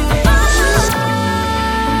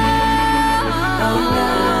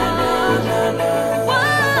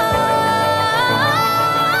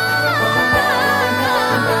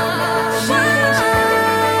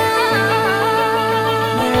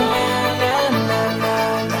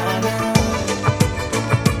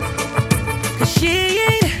 Cause she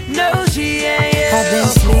ain't, no she ain't. I've been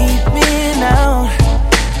sleeping out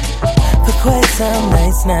for quite some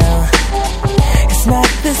nights now. It's not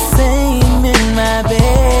the same in my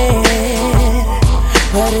bed.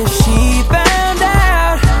 But if she found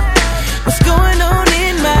out what's going on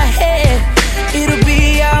in my head, it'll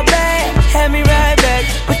be all bad, have me right back.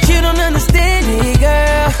 But you don't understand it,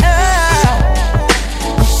 girl.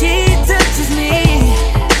 When she touches me,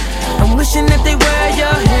 I'm wishing that they were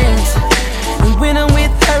your hands. And when I'm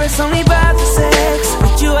with her, it's only about the sex.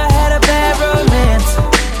 With you I had a bad romance.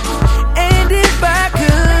 And if I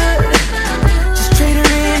could just trade her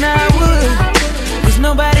in, I would. Cause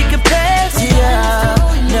nobody compares to ya.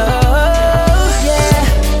 No,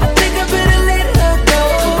 yeah. I think I better let her go.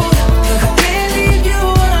 I can't leave you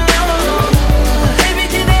alone.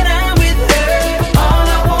 Everything that I'm with her, all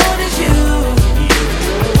I want is you.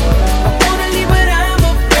 I wanna leave but I'm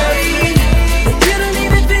afraid that you don't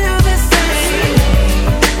even feel the same.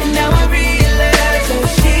 And now I realize that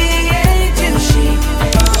she ain't you.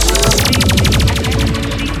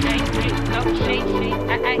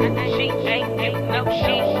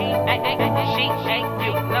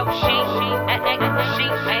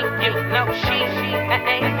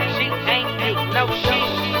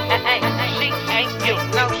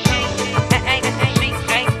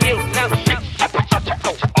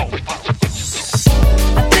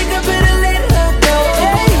 I think I better let her go.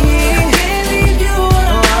 I can't leave you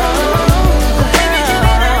alone. Everything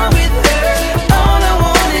that I'm with her, all I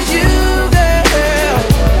want is you, girl.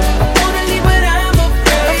 I wanna leave but I'm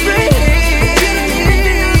afraid you don't even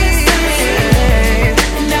feel the same.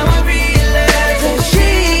 And now I realize that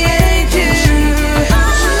she ain't you.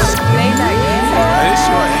 Hey,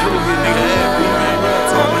 sure, hell of a nigga ass beat, man. Real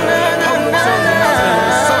talk, man.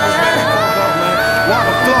 Walk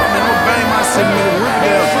the floor, man. I'ma bang my city, man.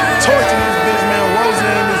 Riverdale. Torture this bitch, man. Rosa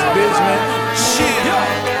in this bitch, man. Shit.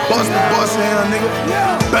 Bust the bus down, nigga.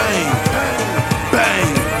 Bang.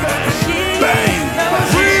 Bang. Bang.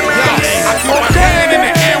 I keep my hand in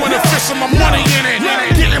the air with a fist of my money in it.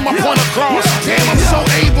 Getting my point across. Damn, I'm so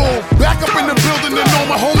able. Back up in the building to know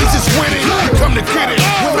my homies is winning. Come to get it.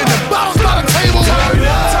 Women and bottles by the table.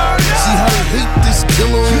 See how they hate this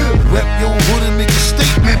killer. Rep your hood and make a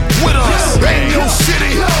statement with us. Bang your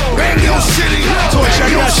city. Bang your city. Bang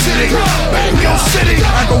your city. Bang your city.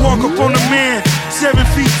 I can walk up on a man, 7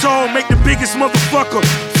 feet tall, make the biggest motherfucker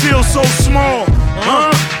feel so small.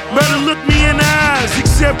 Huh? Better look me in the eyes,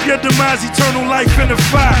 accept your demise, eternal life in the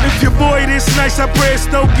fire. If your boy this nice, I pray his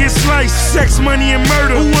throat get sliced. Sex, money, and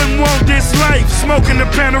murder, who wouldn't want this life? Smoking the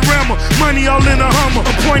panorama, money all in a Hummer.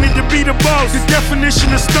 Appointed to be the boss, the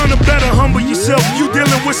definition of stunner. Better humble yourself, you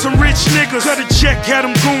dealing with some rich niggas. Cut a check, had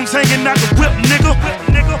them goons hanging out the whip, nigga.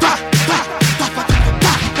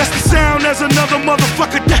 That's the sound as another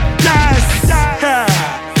motherfucker dies.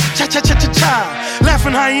 Cha-cha-cha-cha-cha.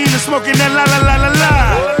 Laughing hyena, smoking that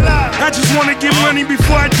la-la-la-la-la. I just wanna get money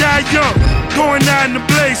before I die young. Going out in the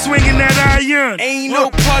blaze, swinging that iron. Ain't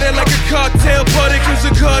no party like a cartel party, cause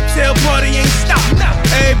a cartel party ain't stop.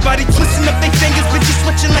 Everybody twisting up their fingers, bitches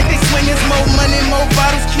switching like they swingers. More money, more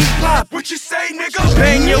bottles, keep pop. What you say, nigga?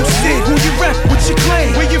 Bang your shit, who you rep, what you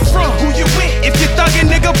claim, where you from, who you with, if you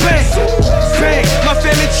thuggin', nigga, bang. Bang, my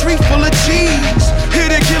family tree full of G's.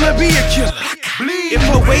 Hit a killer, be a killer. If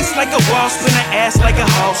her waist like a wall, spin her ass like a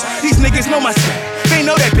house. These niggas know my style, they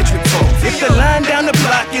know that bitch with talk. If the line down the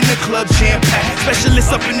block in the club jam-packed, specialists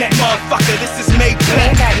up in that motherfucker, this is made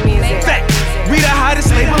black. Fact, we the hottest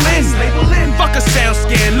label in. Fuck a sound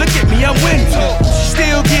scan, look at me, I'm winning.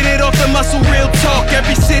 Still get it off the muscle, real talk.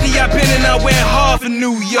 Every city I've been in, I went hard for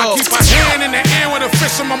New York. I keep my hand in the air with a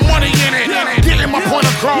fist of my money in it. Getting my point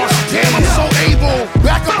across. Damn, I'm so able.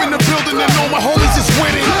 Back up in the building and know my homies is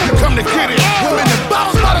winning. Come to get it. Women and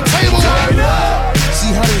bottles by the table.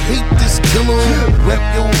 See how they hate this killer. Rep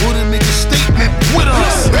your hood and make a statement with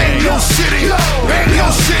us. Bang your shit.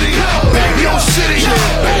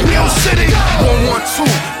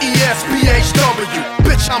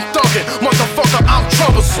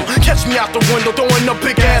 em. Catch me out the window throwing up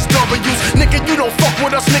big ass W's. Nigga, you don't fuck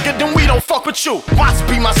with us, nigga, then we don't fuck with you. Watts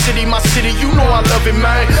be my city, you know I love it,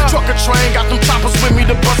 man. Truck or train, got them choppers with me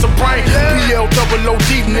to bust a brain.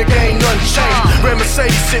 BL-OOD, nigga, ain't nothing changed. Red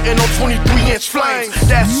Mercedes sitting on 23-inch flames.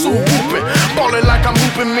 That's so whoopin'. Ballin' like I'm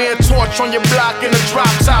hoopin', man. Torch on your block in a drop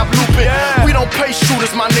top loopin'. We don't pay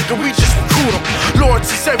shooters, my nigga, we just recruit them.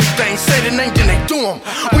 Loyalty's everything, say the name, then they do them.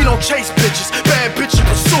 We don't chase bitches, bad bitches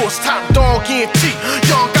pursue us. Top dog, ENT,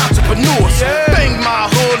 young entrepreneurs. Bang my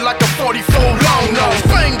hood like a 44 long nose.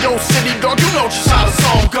 Bang your city, dog, you know just how the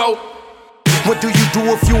song go. What do you do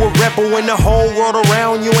if you a rebel when the whole world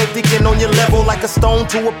around you ain't thinking on your level like a stone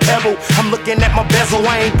to a pebble? I'm looking at my bezel,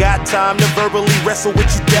 I ain't got time to verbally wrestle with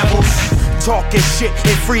you devils. Talking shit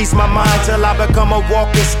and freeze my mind till I become a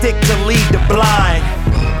walking stick to lead the blind.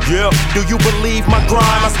 Yeah, do you believe my grime?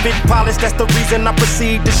 I spit polish, that's the reason I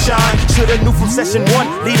proceed to shine. Shoulda knew from session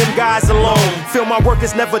 1, leave them guys alone. Feel my work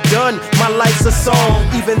is never done, my life's a song.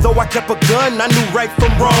 Even though I kept a gun, I knew right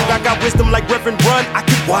from wrong. I got wisdom like Reverend Run, I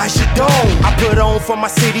can wash your dome. I put on for my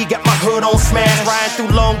city, got my hood on smash. Riding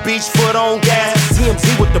through Long Beach, foot on gas.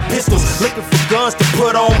 TMZ with the pistols, looking for guns to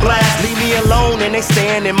put on blast. Leave me alone and they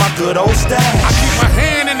staying in my good old stash. I keep my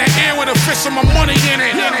hand in the air with a fist of my money in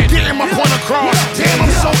it. Getting my point across, damn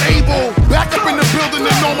I'm so able. Back up in the building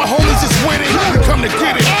and know my homies is winning. Come to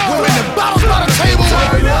get it, women and bottles by the table.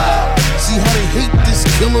 See how they hate this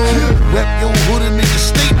killer? Rap your hood and make a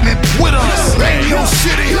statement with us. Bang your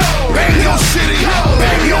city, bang your city,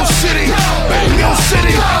 bang your city, bang your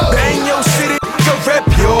city, bang your city, go rep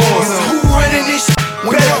yours. Who running this shit?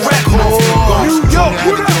 Better rap more. New York,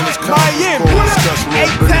 Miami,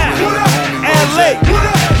 A-Town, LA,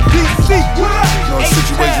 DC. A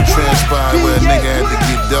situation transpired where a nigga had to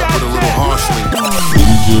get dealt with a little harshly.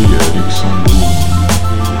 DJ Eric Samburu.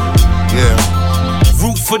 Yeah.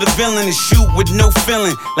 Root for the villain and shoot with no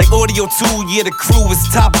feeling. Like Audio 2, yeah, the crew is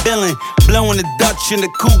top billing. Blowing the Dutch in the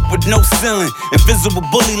coupe with no ceiling. Invisible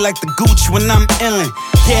bully like the Gooch when I'm illin'.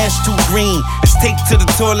 Cash too green, it's taped to the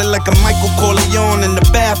toilet like a Michael Corleone in the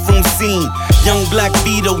bathroom scene. Young Black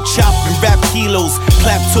Vito, chopping rap kilos.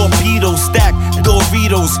 Clap torpedoes, stack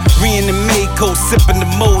Doritos. Green and Mako, sipping the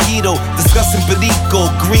mojito. Discussing Perico,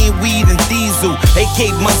 green weed and diesel. AK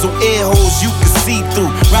muzzle air holes you can see through.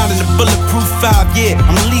 Rounding the bulletproof 5, yeah,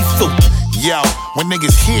 I'm lethal. Yo, when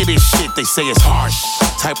niggas hear this shit, they say it's harsh.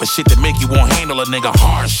 Type of shit that make you won't handle a nigga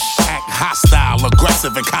harsh. Act hostile,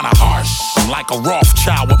 aggressive, and kinda harsh. I'm like a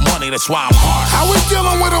Rothschild with money, that's why I'm harsh. How we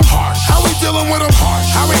dealing with them? Harsh. How we dealing with them? Harsh.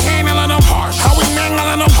 How we handling them? Harsh. How we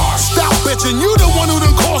mangling them? Harsh. Stop bitching, you the one who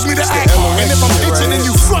done caused me to act. And if I'm itching and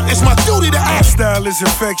you front, it's my duty to act. My style is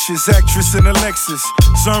infectious, actress in a Lexus.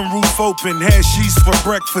 Sunroof open, had sheets for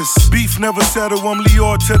breakfast. Beef never settle, I'm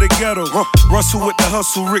Lior to the ghetto. Russell with the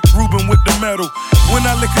hustle, Rick Rubin with the metal. When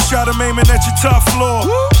I lick a shot, I'm aiming at your top floor.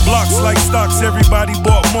 Blocks like stocks, everybody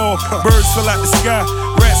bought more. Birds fell out the sky,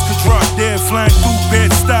 rats could drop dead, flying through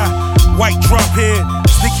Bed-Stuy. White drop head,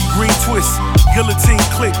 sticky green twist, guillotine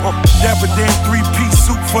click. Dapper Dan 3-piece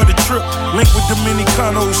suit for the trip. Link with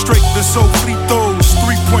Dominicano, straight to so free throws.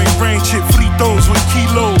 3-point range hit free throws with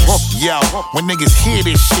kilos. Yo, when niggas hear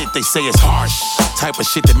this shit, they say it's harsh. Type of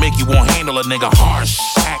shit that make you won't handle a nigga harsh.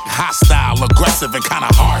 Act hostile, aggressive, and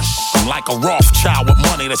kinda harsh. I'm like a Rothschild with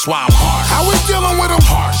money, that's why I'm harsh. How we dealing with them?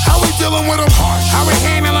 Harsh. How we dealing with them? Harsh. How we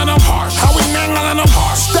handling them? Harsh. How we mangling them?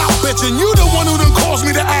 Harsh. Stop bitching, you the one who done caused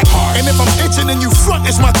me to act. And if I'm itching and you front,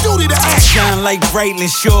 it's my duty to act. Shine like Breitling,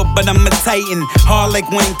 sure, but I'm a titan. Hard like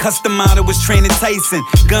when Custom Auto was training Tyson.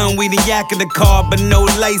 Gun, weed, and yak in the car, but no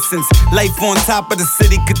license. Life on top of the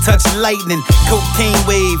city could touch lightning. Cocaine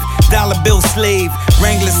wave, dollar bill slave.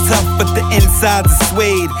 Wrangler's tough, but the insides are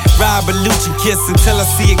suede. Ride a Lucci kiss until I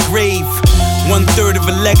see a grave. 1/3 of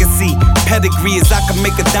a legacy. Pedigree is I can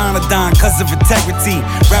make a dime cause of integrity.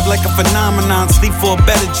 Rap like a phenomenon, sleep for a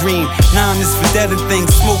better dream. 9 is for dead and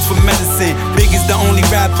things, smoke for medicine. Big is the only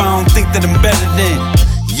rap I don't think that I'm better than.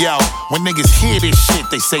 Yo, when niggas hear this shit,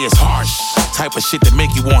 they say it's harsh. Type of shit that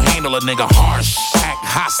make you won't handle a nigga harsh. Act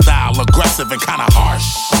hostile, aggressive, and kinda harsh.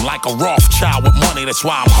 I'm like a Rothschild with money, that's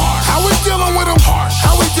why I'm harsh. How we dealing with them? Harsh.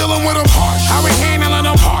 How we dealing with them? Harsh. How we handling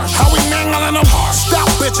them? Harsh. How we mangling them? Harsh. Stop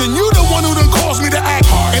bitching, you the one who done caused me to act.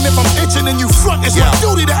 And if I'm itching and you front, it's my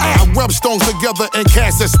duty to act. I rub stones together and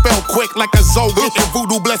cast a spell quick like a Zoe. Getting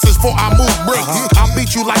voodoo blessings before I move bricks. I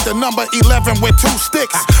beat you like the number 11 with 2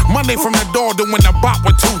 sticks. Monday from the door doing the bop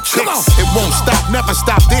with 2 chicks. It won't stop, never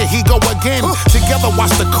stop, there he go again. Together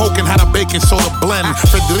watch the coke and how the baking soda blend.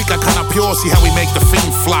 Frederica kinda pure, see how we make the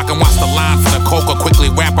fiend flock. And watch the line for the coca quickly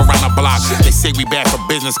wrap around the block. They say we bad for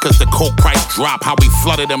business cause the coke price drop. How we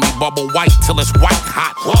flooded them, we bubble white till it's white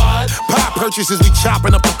hot. What? Pie purchases, we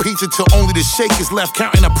chopping up the pizza till only the shake is left,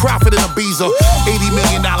 counting a profit in Ibiza. $80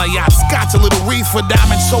 million yacht, scotch, a little reefer,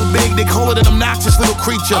 diamond so big they call it an obnoxious little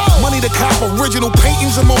creature. Money to cop original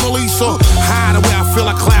paintings of Mona Lisa. High the way I feel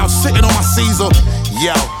a cloud sitting on my Caesar.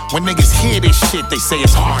 Yo, when niggas hear this shit, they say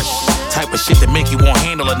it's harsh. Type of shit that make you want to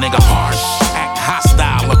handle a nigga harsh. Act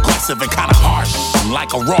hostile, aggressive, and kinda harsh. I'm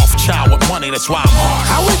like a Rothschild with money, that's why I'm harsh.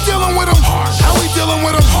 How we dealing with them? Harsh. How we dealing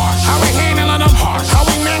with them? Harsh. How we handling them? Harsh. How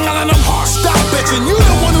we mangling them? Harsh. Stop bitching, you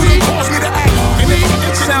the one who done caused me to act. And they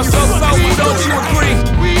sounds so sober, don't you agree?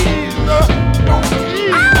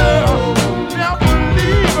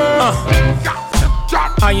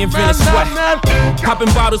 I invented sweat.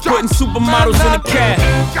 Popping bottles, putting supermodels in the cab.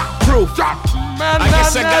 Proof. I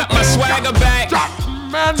guess I got my swagger back.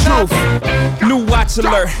 Truth. New watch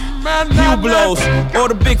alert. New blows. Or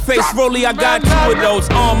the big face rollie, I got 2 of those.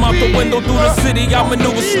 Arm out the window through the city, I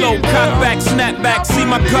maneuver slow. Cock back, snap back, see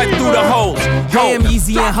my cut through the holes. Damn,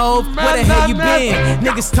 Easy and Hov, where the hell you been?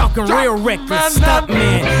 Niggas talking real reckless, stunt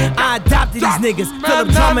man. I adopted these niggas, Philip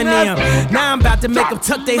Drummond them. Now I'm about to make them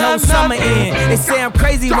tuck they whole summer in. They say I'm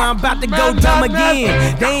crazy when I'm about to go dumb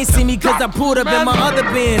again. They ain't see me cause I pulled up in my other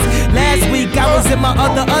bins. Last week I was in my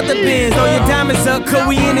other bins. All your diamonds up, cause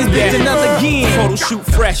we in this bitch another again. Photo shoot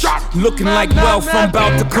fresh, looking like wealth. I'm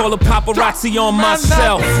about to call a paparazzi on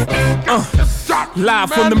myself.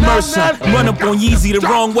 Live from the Mercer. Run up on Yeezy the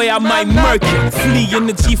wrong way, I might murk it. Flee in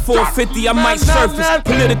the G450, I might surface.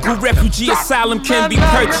 Political refugee asylum can be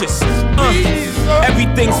purchased.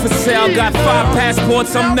 Everything's for sale. Got 5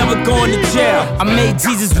 passports, I'm never going to jail. I made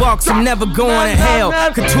Jesus walk, so I'm never going to hell.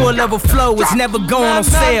 Couture level flow is never going on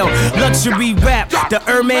sale. Luxury rap, the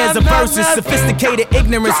Hermes of verses. Sophisticated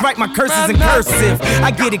ignorance, write my curses in cursive.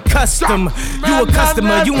 I get it custom. You a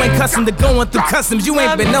customer, you ain't custom to going through customs. You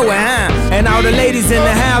ain't been nowhere, huh? And all the ladies in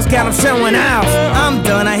the house got them showing out. I'm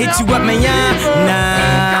done, I hit you up, man,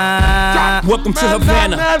 nah. Welcome to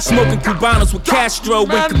Havana, smoking Cubanos with Castro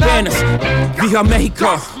and Cabanas. Via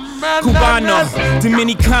Mexico, Cubano,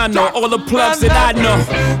 Dominicano, all the plugs that I know.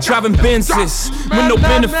 Driving Benzes with no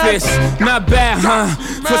benefits, not bad, huh?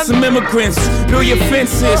 For some immigrants, build your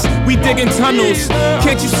fences, we digging tunnels.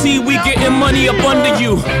 Can't you see we getting money up under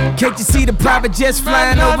you? Can't you see the private jets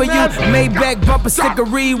flying over you? Maybach bumper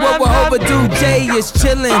stickery, what we're overdue. Jay is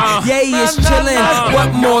chillin', Ye is chillin'.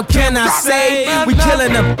 What more can I say? We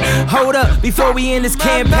killing them. Hold up, before we end this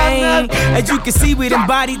campaign. As you can see, we done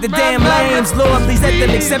bodied the damn lames. Lord, please let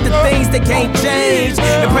them accept the things they can't change,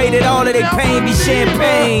 and pray that all of their pain be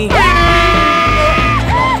champagne.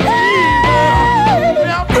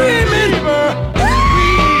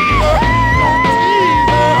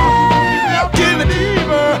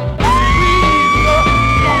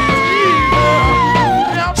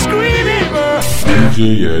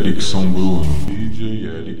 DJ Eric Sambruno. DJ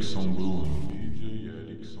Eric Sambruno.